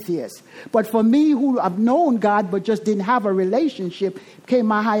and atheists. But for me, who have known God but just didn't have a relationship, came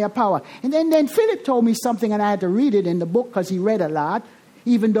my higher power. And then Philip told me something, and I had to read it in the book because he read a lot,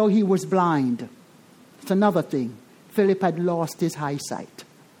 even though he was blind. It's another thing. Philip had lost his eyesight.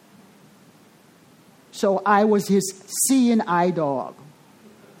 So I was his seeing eye dog,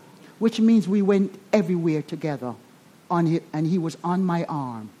 which means we went everywhere together. And he was on my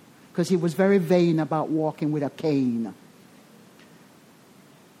arm because he was very vain about walking with a cane.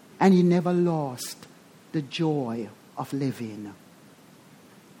 And he never lost the joy of living.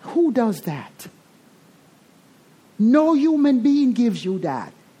 Who does that? No human being gives you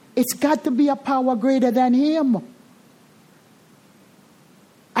that. It's got to be a power greater than him.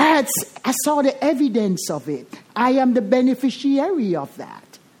 I saw the evidence of it. I am the beneficiary of that.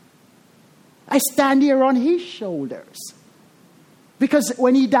 I stand here on his shoulders. Because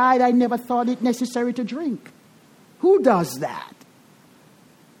when he died, I never thought it necessary to drink. Who does that?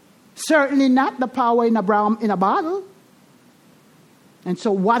 Certainly not the power in a bottle. And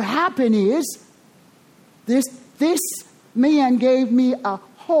so what happened is, this man gave me a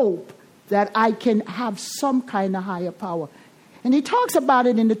hope that I can have some kind of higher power. And he talks about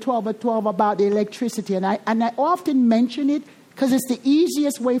it in the 12 of 12 about the electricity. And I often mention it because it's the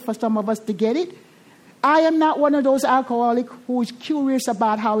easiest way for some of us to get it. I am not one of those alcoholics who is curious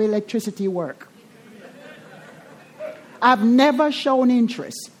about how electricity works. I've never shown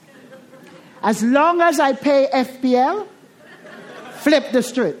interest. As long as I pay FPL, flip the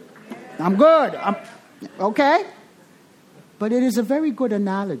script. I'm good. Okay? But it is a very good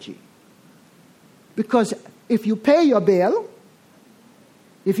analogy. Because if you pay your bill,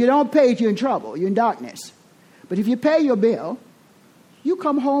 if you don't pay it, you're in trouble. You're in darkness. But if you pay your bill, you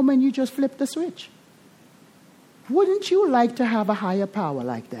come home and you just flip the switch. Wouldn't you like to have a higher power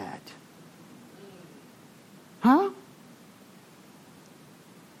like that? Huh?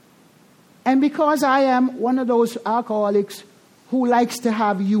 And because I am one of those alcoholics who likes to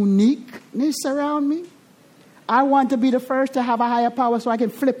have uniqueness around me, I want to be the first to have a higher power so I can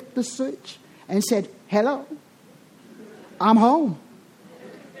flip the switch and say, hello, I'm home.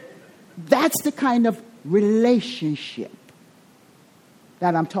 That's the kind of relationship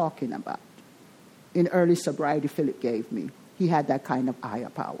that I'm talking about. In early sobriety, Philip gave me. He had that kind of higher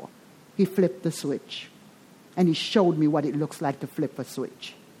power. He flipped the switch. And he showed me what it looks like to flip a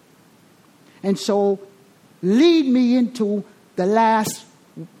switch. And so, lead me into the last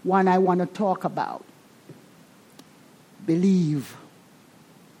one I want to talk about. Believe.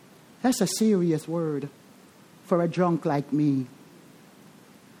 That's a serious word for a drunk like me.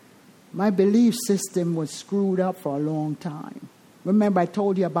 My belief system was screwed up for a long time. Remember, I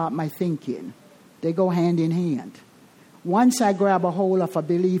told you about my thinking. They go hand in hand. Once I grab a hold of a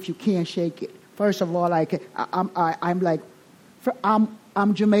belief, you can't shake it. First of all,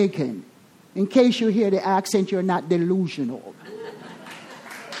 I'm Jamaican. In case you hear the accent, you're not delusional.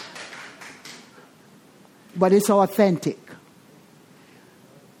 But it's authentic.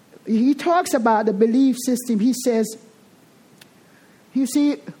 He talks about the belief system. He says, you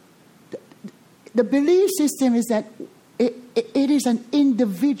see, the belief system is that it is an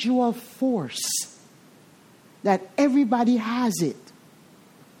individual force. That everybody has it.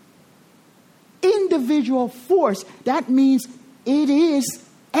 Individual force. That means it is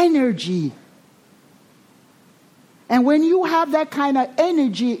energy. And when you have that kind of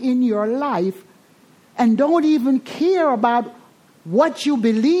energy in your life and don't even care about what you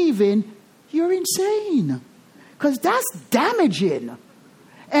believe in, you're insane. Because that's damaging.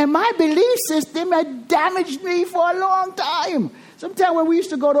 And my belief system had damaged me for a long time. Sometimes when we used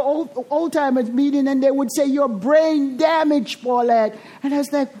to go to old timers meeting and they would say, "Your brain damaged, Paulette." And I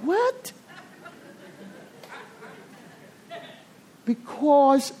was like, what?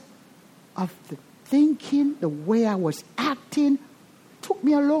 Because of the thinking, the way I was acting, took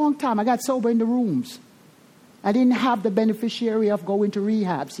me a long time. I got sober in the rooms. I didn't have the beneficiary of going to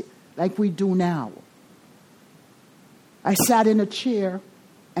rehabs like we do now. I sat in a chair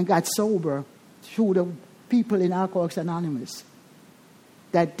and got sober through the people in Alcoholics Anonymous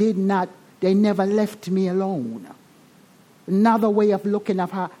that they never left me alone. Another way of looking at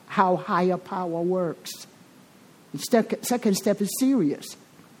how higher power works. The second step is serious.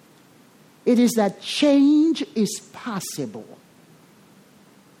 It is that change is possible.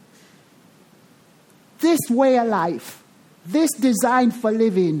 This way of life, this design for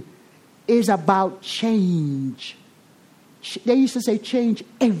living is about change. They used to say change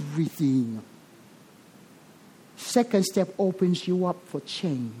everything. Second step opens you up for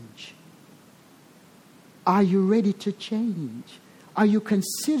change. Are you ready to change? Are you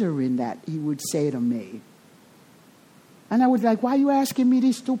considering that? He would say to me. And I would like, why are you asking me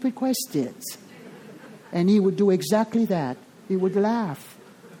these stupid questions? And he would do exactly that. He would laugh.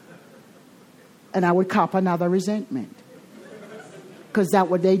 And I would cop another resentment. Because that's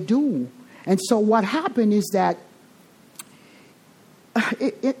what they do. And so what happened is that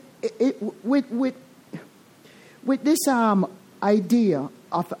with this idea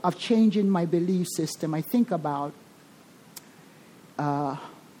of changing my belief system, I think about a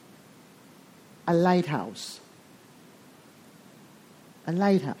lighthouse. A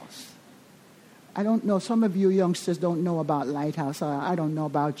lighthouse. I don't know. Some of you youngsters don't know about lighthouse. I don't know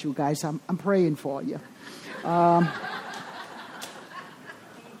about you guys. I'm praying for you.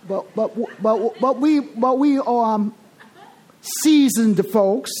 But we seasoned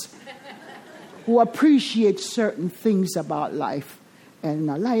folks who appreciate certain things about life, and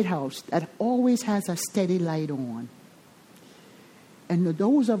a lighthouse that always has a steady light on. And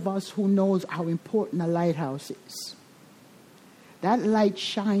those of us who knows how important a lighthouse is, that light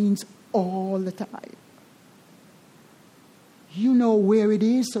shines all the time. You know where it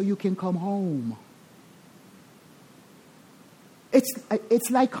is so you can come home.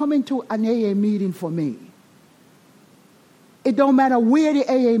 It's like coming to an AA meeting for me. It don't matter where the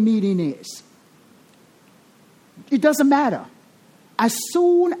AA meeting is. It doesn't matter. As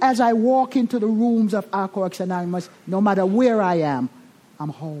soon as I walk into the rooms of Alcoholics Anonymous, no matter where I am, I'm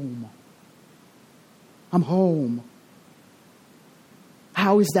home. I'm home.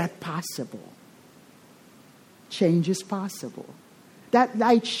 How is that possible? Change is possible. That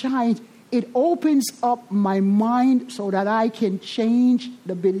light shines. It opens up my mind so that I can change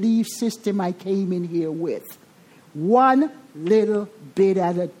the belief system I came in here with. One little bit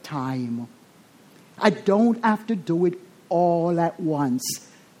at a time. I don't have to do it all at once.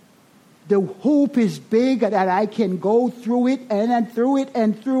 The hoop is big that I can go through it and then through it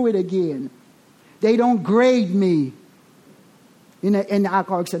and through it again. They don't grade me in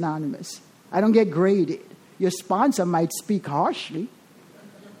Alcoholics Anonymous. I don't get graded. Your sponsor might speak harshly.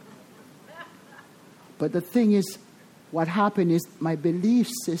 But the thing is, what happened is my belief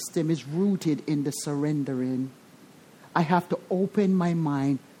system is rooted in the surrendering. I have to open my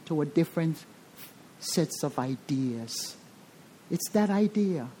mind to a different sets of ideas. It's that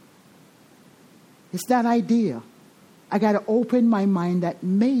idea. It's that idea. I got to open my mind that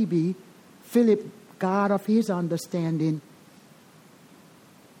maybe Philip, God of his understanding,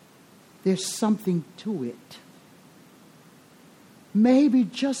 there's something to it. Maybe,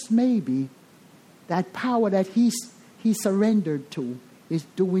 just maybe, that power that he surrendered to is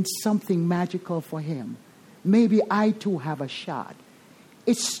doing something magical for him. Maybe I too have a shot.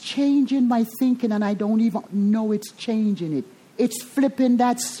 It's changing my thinking and I don't even know it's changing it. It's flipping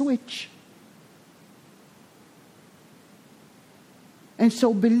that switch. And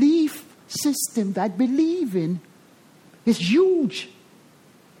so belief system, that believing, is huge.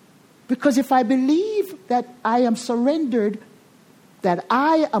 Because if I believe that I am surrendered, that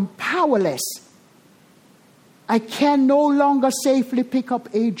I am powerless, I can no longer safely pick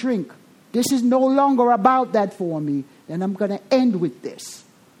up a drink. This is no longer about that for me. Then I'm going to end with this.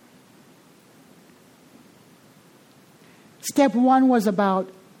 Step one was about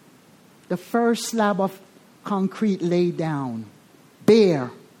the first slab of concrete laid down,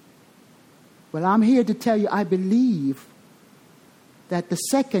 bare. Well, I'm here to tell you, I believe that the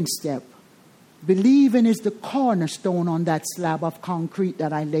second step, believing, is the cornerstone on that slab of concrete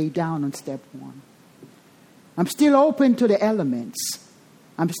that I laid down on step one. I'm still open to the elements.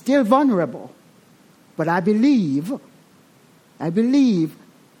 I'm still vulnerable. But I believe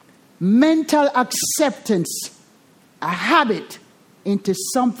mental acceptance, a habit, into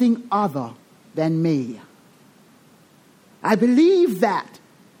something other than me. I believe that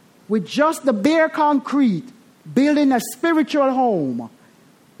with just the bare concrete, building a spiritual home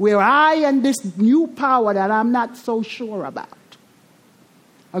where I and this new power that I'm not so sure about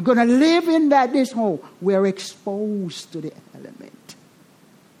are going to live in this home. We're exposed to the element.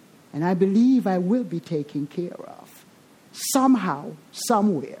 And I believe I will be taken care of somehow,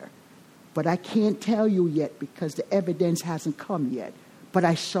 somewhere. But I can't tell you yet because the evidence hasn't come yet. But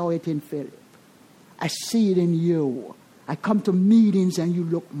I saw it in Philip. I see it in you. I come to meetings and you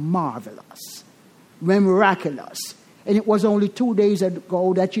look marvelous, miraculous. And it was only 2 days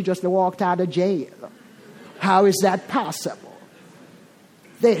ago that you just walked out of jail. How is that possible?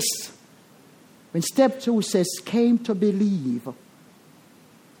 This, when step 2 says, came to believe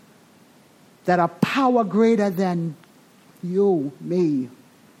that a power greater than you, me,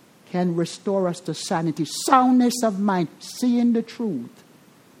 can restore us to sanity, soundness of mind, seeing the truth.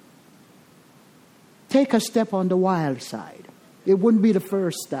 Take a step on the wild side. It wouldn't be the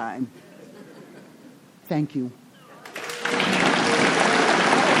first time. Thank you.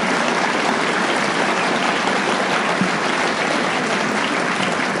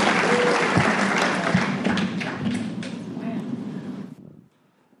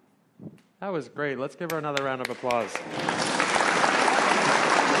 That was great. Let's give her another round of applause.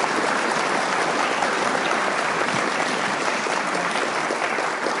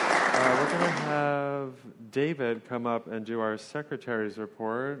 We're going to have David come up and do our secretary's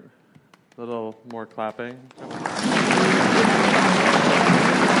report. A little more clapping.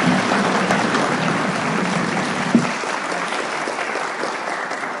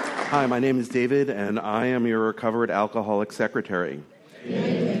 Hi, my name is David, and I am your recovered alcoholic secretary.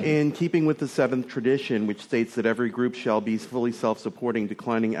 In keeping with the seventh tradition, which states that every group shall be fully self-supporting,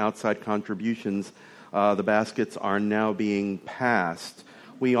 declining outside contributions, the baskets are now being passed.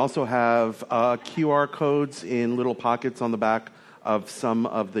 We also have QR codes in little pockets on the back of some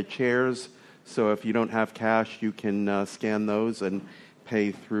of the chairs. So if you don't have cash, you can scan those and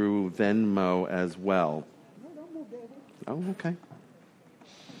pay through Venmo as well. Oh, okay.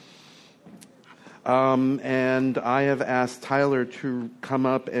 And I have asked Tyler to come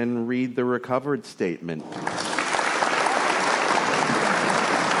up and read the recovered statement.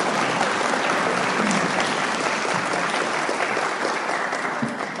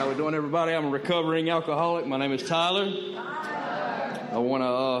 How we doing, everybody? I'm a recovering alcoholic. My name is Tyler. I want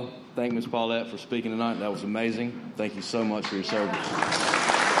to thank Ms. Paulette for speaking tonight. That was amazing. Thank you so much for your service.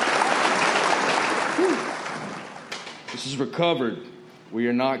 This is recovered. We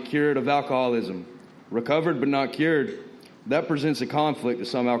are not cured of alcoholism. Recovered but not cured, that presents a conflict to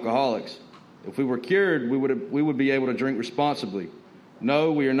some alcoholics. If we were cured, we would be able to drink responsibly.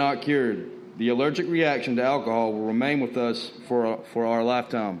 No, we are not cured. The allergic reaction to alcohol will remain with us for our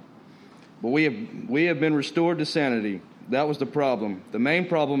lifetime. But we have been restored to sanity. That was the problem. The main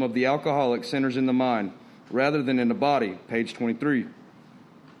problem of the alcoholic centers in the mind rather than in the body. Page 23.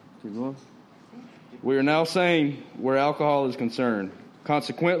 We are now sane where alcohol is concerned.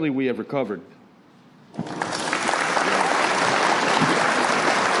 Consequently, we have recovered.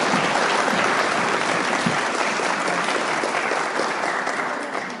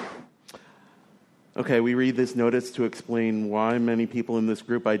 Okay, we read this notice to explain why many people in this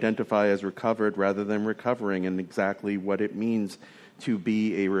group identify as recovered rather than recovering and exactly what it means to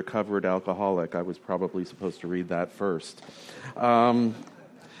be a recovered alcoholic. I was probably supposed to read that first.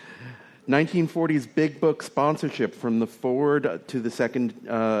 1940s Big Book sponsorship from the forward to the second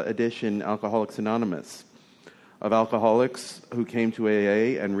edition, Alcoholics Anonymous. Of alcoholics who came to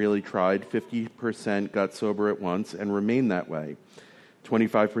AA and really tried, 50% got sober at once and remained that way.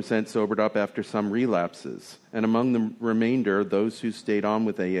 25% sobered up after some relapses. And among the remainder, those who stayed on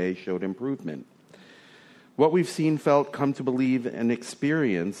with AA showed improvement. What we've seen, felt, come to believe, and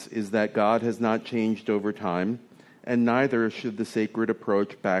experience is that God has not changed over time, and neither should the sacred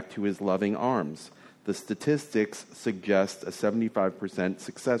approach back to his loving arms. The statistics suggest a 75%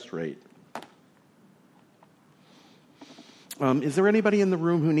 success rate. Is there anybody in the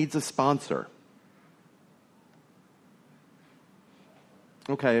room who needs a sponsor?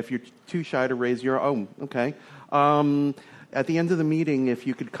 Okay, if you're too shy to raise your own, okay. At the end of the meeting, if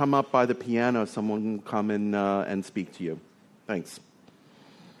you could come up by the piano, someone will come in and speak to you. Thanks.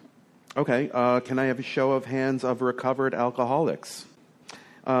 Okay, can I have a show of hands of recovered alcoholics?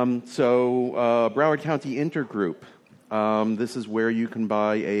 Broward County Intergroup. This is where you can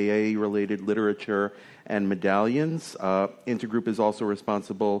buy AA-related literature and medallions. Intergroup is also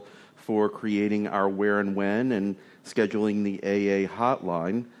responsible for creating our Where and When and scheduling the AA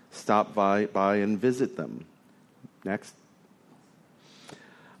hotline. Stop by and visit them. Next.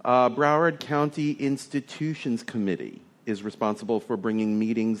 Broward County Institutions Committee is responsible for bringing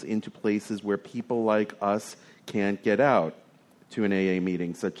meetings into places where people like us can't get out to an AA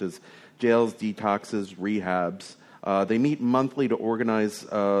meeting, such as jails, detoxes, rehabs. They meet monthly to organize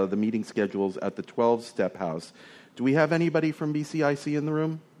the meeting schedules at the 12-Step House. Do we have anybody from BCIC in the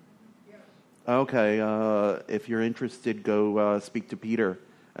room? Yeah. Okay. If you're interested, go speak to Peter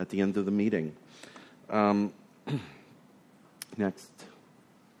at the end of the meeting. Next.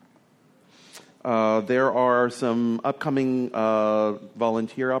 There are some upcoming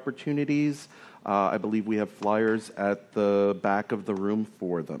volunteer opportunities. I believe we have flyers at the back of the room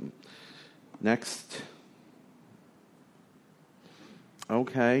for them. Next.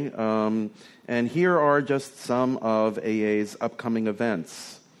 Okay. And here are just some of AA's upcoming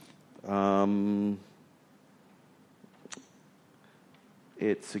events.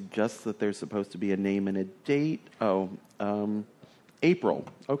 It suggests that there's supposed to be a name and a date. April.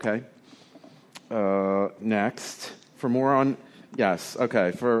 Okay. Next. For more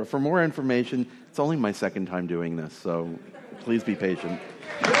information, it's only my second time doing this, so please be patient.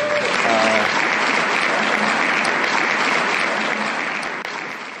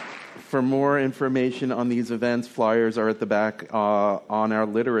 For more information on these events, flyers are at the back on our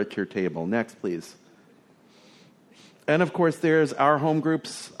literature table. Next, please. And, of course, there's our home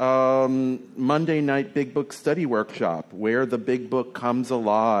group's Monday night Big Book Study Workshop, where the Big Book comes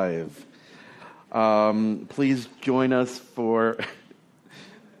alive. Please join us for,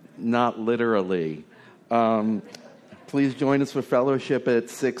 not literally, please join us for fellowship at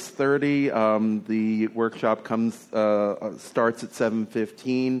 6:30. The workshop starts at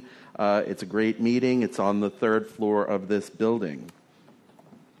 7:15. It's a great meeting. It's on the third floor of this building.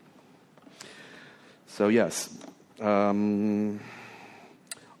 So, yes.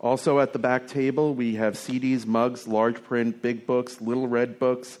 Also at the back table, we have CDs, mugs, large print, big books, little red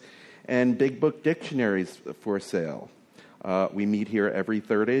books, and big book dictionaries for sale. We meet here every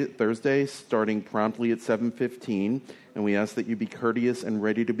Thursday, starting promptly at 7:15, and we ask that you be courteous and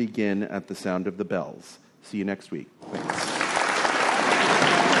ready to begin at the sound of the bells. See you next week.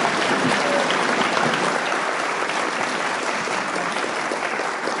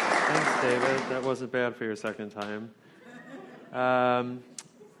 Thanks. David, that wasn't bad for your second time. I'm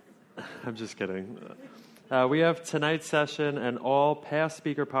just kidding. We have tonight's session and all past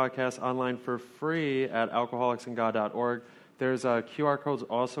speaker podcasts online for free at alcoholicsandgod.org. There's QR codes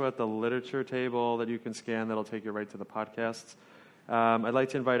also at the literature table that you can scan that'll take you right to the podcasts. I'd like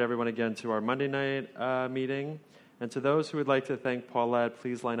to invite everyone again to our Monday night meeting. And to those who would like to thank Paulette,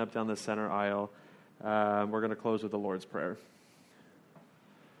 please line up down the center aisle. We're going to close with the Lord's Prayer.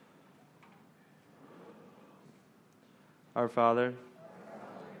 Our Father,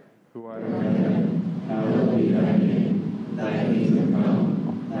 who art in heaven, hallowed be thy name. Thy kingdom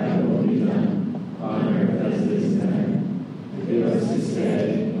come, thy will be done, on earth as it is in heaven. Give us this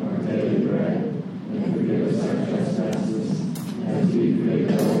day our daily bread, and forgive us our trespasses, as we forgive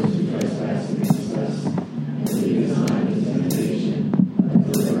those who trespass against us. And lead us not into temptation, but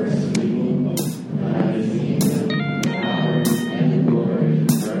deliver us from evil. For thine is the kingdom, the power, and the glory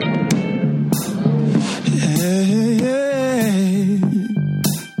forever.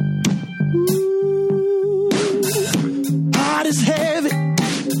 Heart is heavy,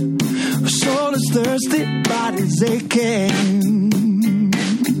 soul is thirsty, body's aching.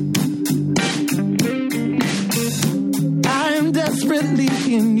 I am desperately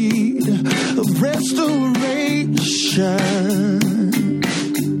in need of restoration.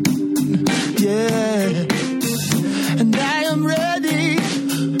 Yeah, and I am ready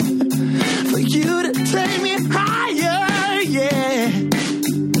for you to take me higher. Yeah,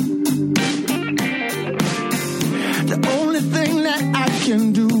 the only thing that I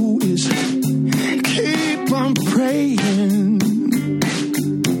can do is keep on praying.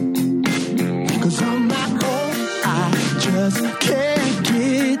 'Cause on my own, I just can't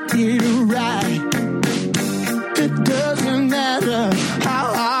get it right. It doesn't matter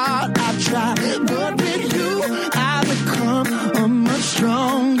how hard I try, but with you, I become a much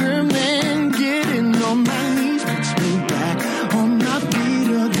stronger man. Getting on my knees puts me back on my feet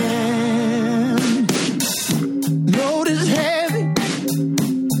again. Load is heavy,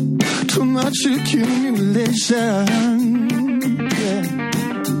 too much accumulation. Yeah.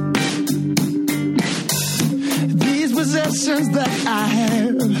 These possessions that I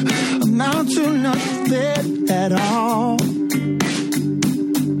have amount to nothing at all.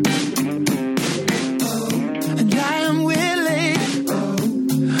 And I am willing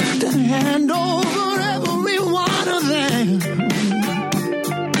to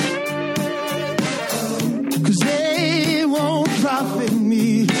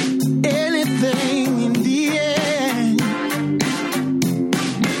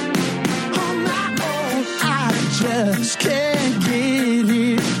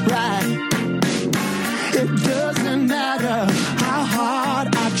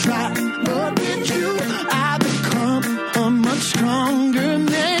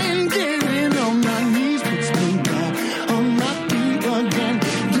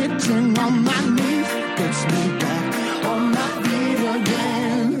getting on my knees puts me back on my feet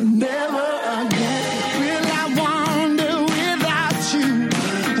again. Never again will I wander without you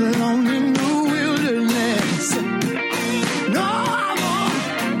alone in the wilderness. No, I won't.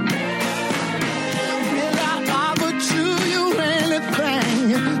 Will I offer to you anything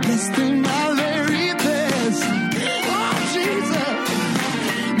less than my very best? Oh, Jesus,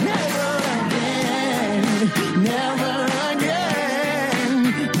 never again, never again.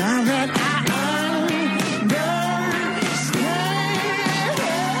 Now that I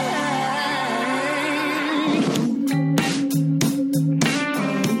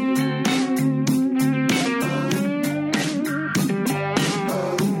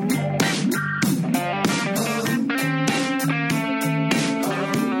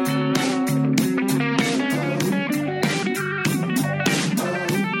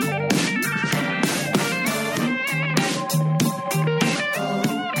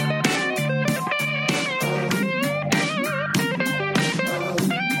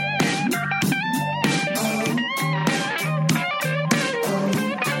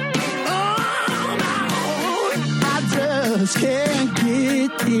can't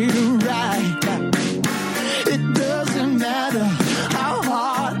get it right. It doesn't matter how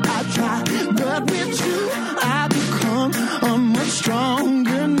hard I try, but with you I become a much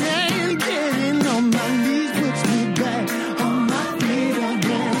stronger man. Getting on my knees puts me back on my feet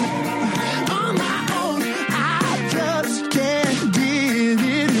again. On my own, I just can't get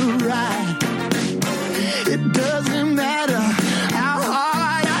it right. It doesn't matter how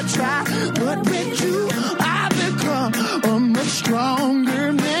hard I try, but with you I become a much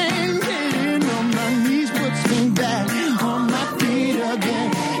stronger man. Getting on my knees puts me back on my feet again.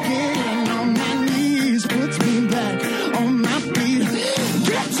 Getting on my knees puts me back on my feet.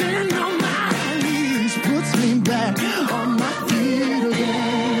 Getting on my knees puts me back on my feet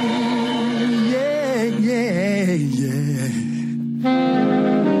again. Yeah, yeah, yeah.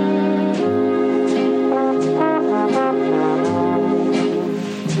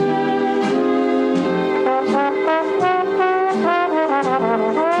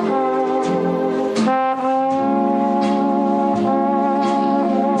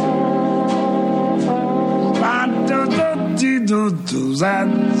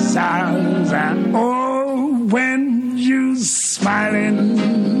 Oh, when you smiling,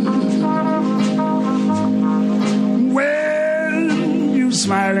 when you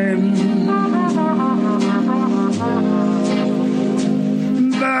smiling,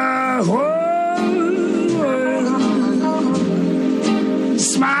 the whole world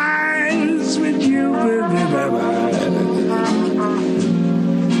smiles with you, baby.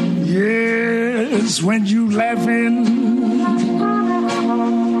 Yes, when you laughing.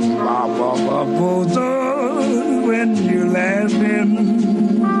 When you're laughing,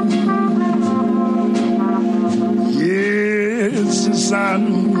 yes, the sun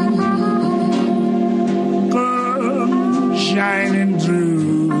comes shining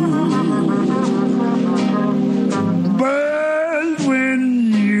through. But when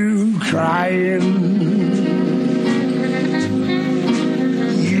you crying,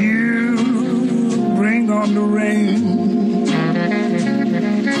 you bring on the rain.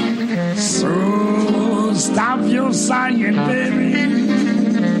 So stop your sighing, baby,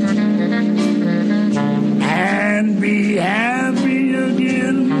 and be happy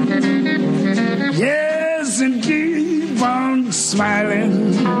again. Yes, and keep on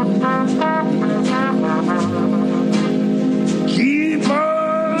smiling. Keep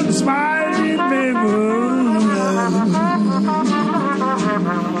on smiling, baby,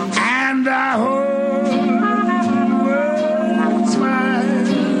 and I hope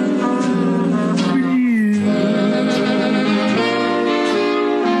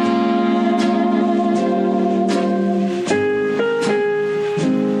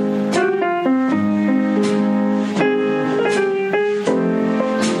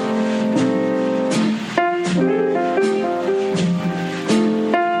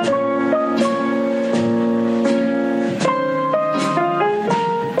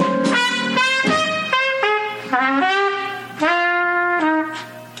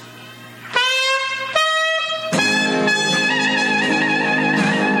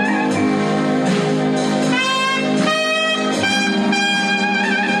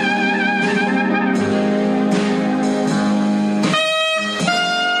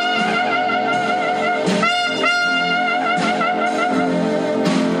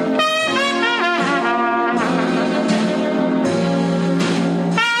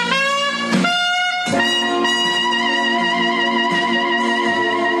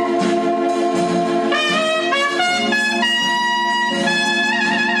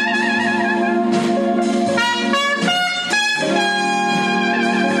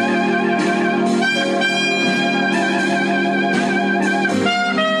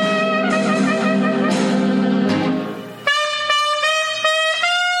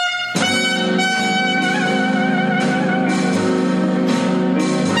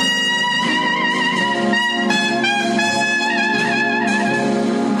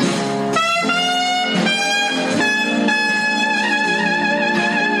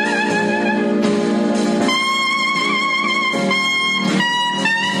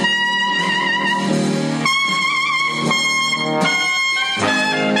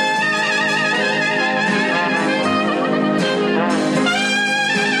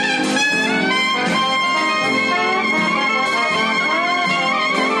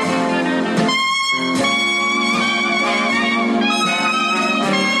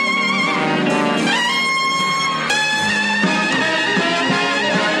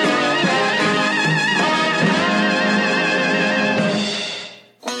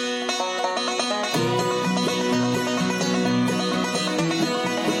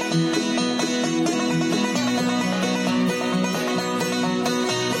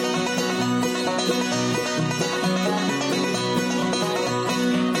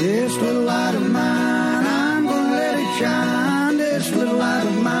This little light of mine, I'm gonna let it shine. This little light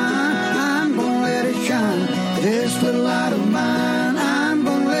of mine, I'm gonna let it shine. This little light of mine, I'm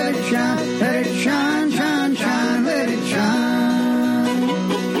gonna let it shine. Let it shine, shine, shine, let it shine.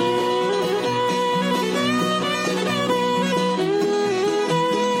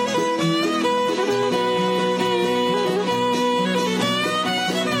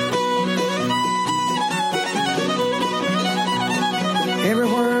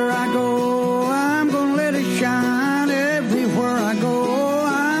 Everywhere I go, I'm gonna let it shine. Everywhere I go,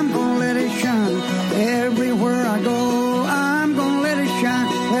 I'm gonna let it shine. Everywhere I go, I'm gonna let it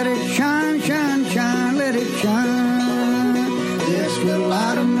shine. Let it shine, shine, shine, let it shine. This little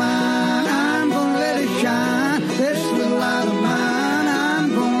light of mine, I'm gonna let it shine. This little light of mine, I'm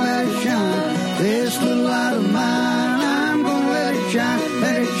gonna let it shine. This little light of mine, I'm gonna let it shine.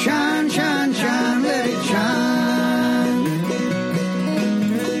 Let it shine, shine, shine, let it shine.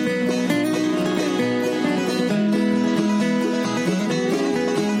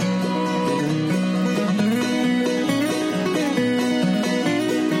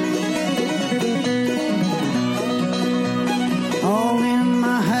 All in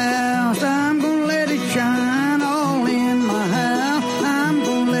my house, I'm gonna let it shine. All in my house, I'm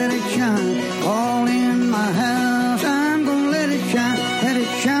gonna let it shine. All in my house, I'm gonna let it shine. Let it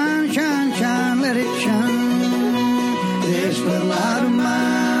shine, shine, shine, let it shine. This little light of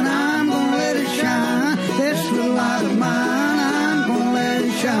mine, I'm gonna let it shine. This little light of mine, I'm gonna let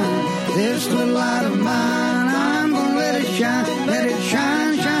it shine. This little light of mine, I'm gonna let it shine. Let it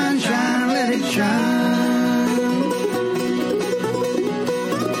shine, shine, shine, let it shine.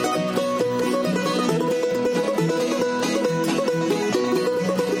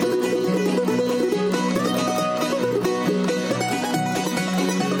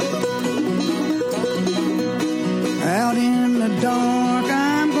 Out in the dark,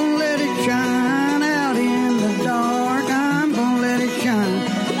 I'm gonna let it shine. Out in the dark, I'm gonna let it shine.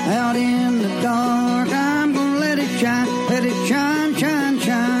 Out in the dark, I'm gonna let it shine. Let it shine, shine,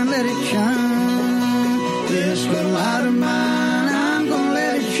 shine, let it shine. This little light of mine, I'm gonna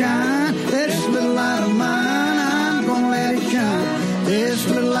let it shine. This little light of mine, I'm gonna let it shine. This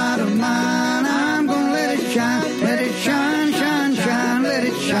little light of mine, I'm gonna let it shine. Let it shine, shine, shine, let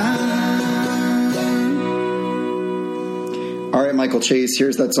it shine. All right, Michael Chase,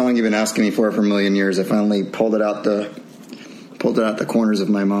 here's that song you've been asking me for a million years. I finally pulled it out the corners of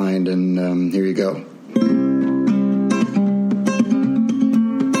my mind, and here you go.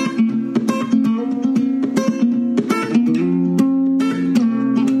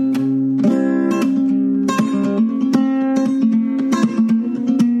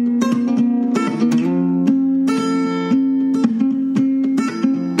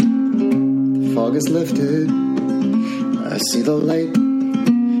 The fog is lifted. I see the light,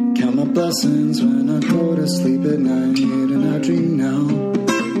 count my blessings when I go to sleep at night, and I dream now.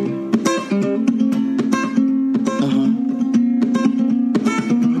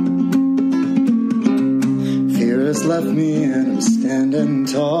 Fear has left me and I'm standing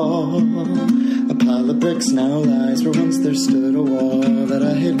tall. A pile of bricks now lies where once there stood a wall that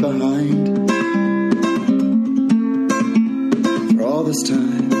I hid behind. For all this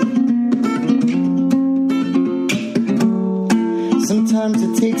time, sometimes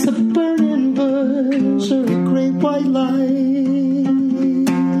it takes a burning bush or a great white light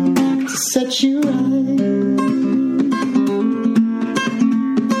to set you right.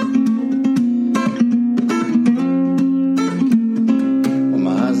 Well,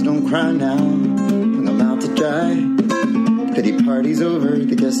 my eyes don't cry now, and I'm out to dry. Pity party's over,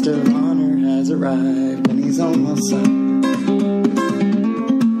 the guest of honor has arrived, and he's on my side.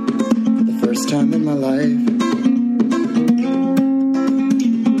 For the first time in my life,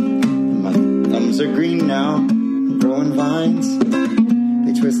 are green now, growing vines.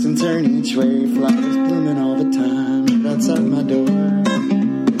 They twist and turn each way, flowers blooming all the time right outside my door,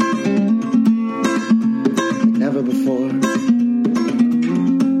 like never before.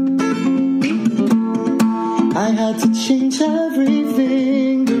 I had to change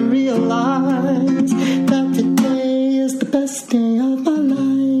everything to realize that today is the best day of my life.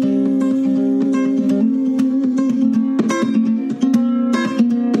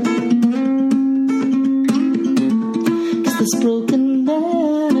 This broken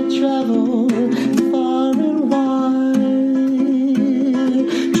man had traveled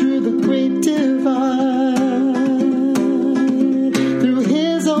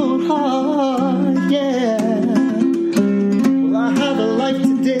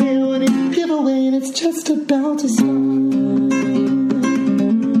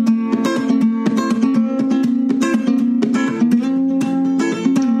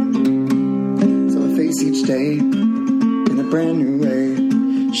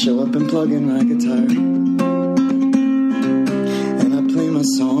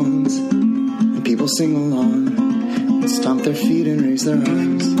Christmas songs, and people sing along and stomp their feet and raise their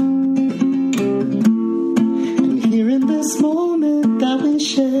arms. And here in this moment that we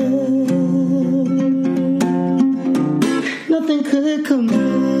share, nothing could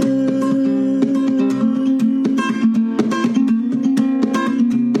compare.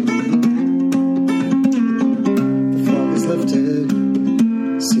 The fog is lifted,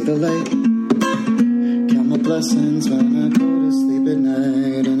 see the light, count my blessings when I go to sleep at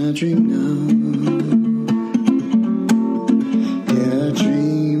night, and I dream now. Yeah, I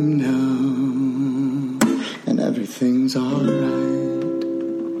dream now, and everything's alright.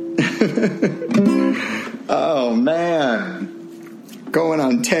 Oh man, going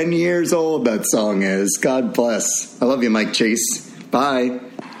on 10 years old that song is. God bless. I love you, Mike Chase. Bye.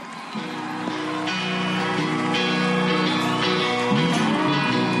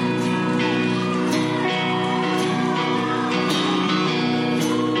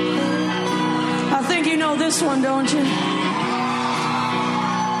 I think you know this one, don't you?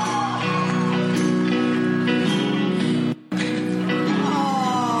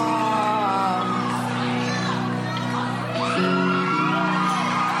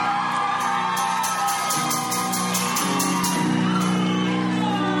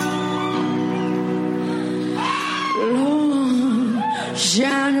 Lord,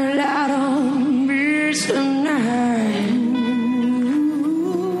 shine a light on me tonight.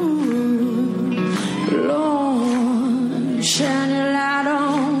 Lord, shine a light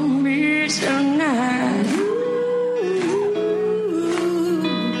on me tonight.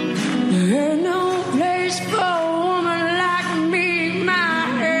 There ain't no place for a woman like me. My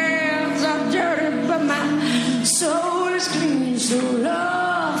hands are dirty, but my soul is clean. So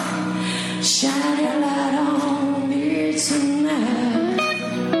Lord, shine a light on me tonight.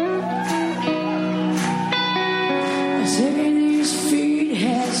 Taking these feet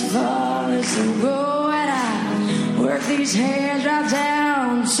as far as the road, and I work these hands right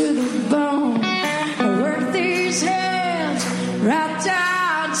down to the bone. I work these hands right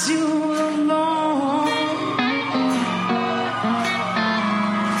down to the bone.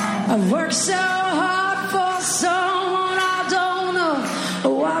 I've worked so hard for someone I don't know. I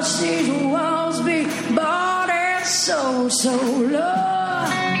watch these walls be bought and sold. So Lord,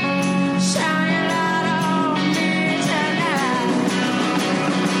 shine a light on me tonight.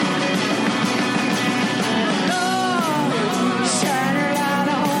 Lord, shine a light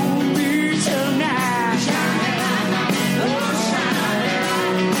on me tonight. Lord, shine a light.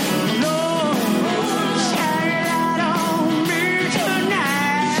 Lord, shine a light on me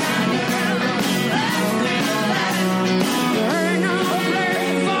tonight. There ain't no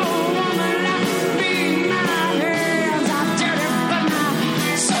place for a woman like me. My hands are dirty, but my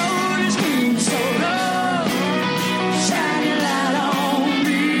soul is clean. So Lord, shine a light on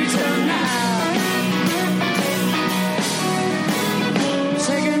me tonight.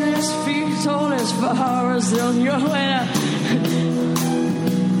 Taking this feet all as far as on your way.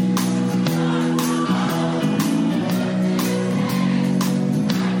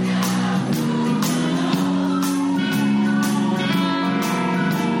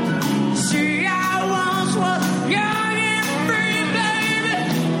 See, I once was young and free, baby.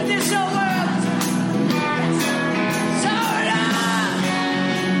 This old world, so Lord,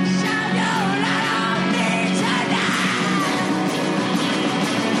 shine your light on me tonight.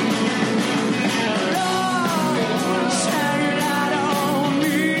 Lord, shine your light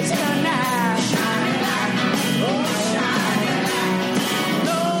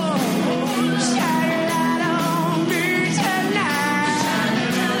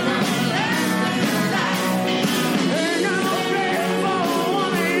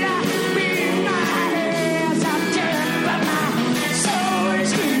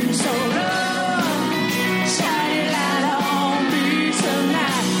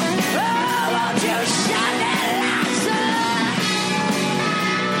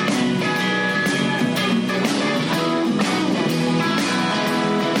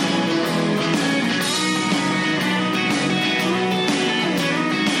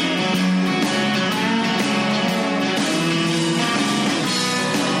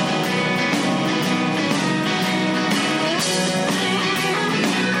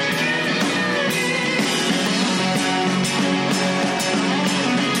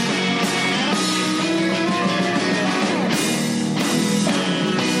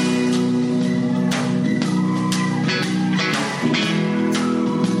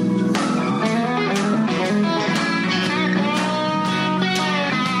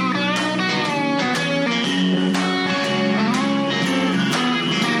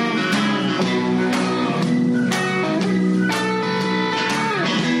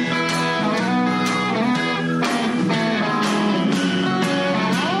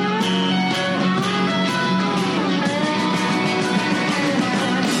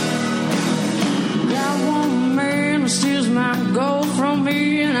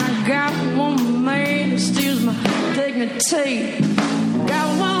and I got one man who steals my dignity.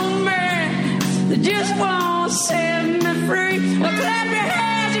 Got one man that just won't set me free. Well, clap your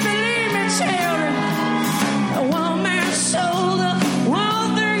hands if you believe me, children.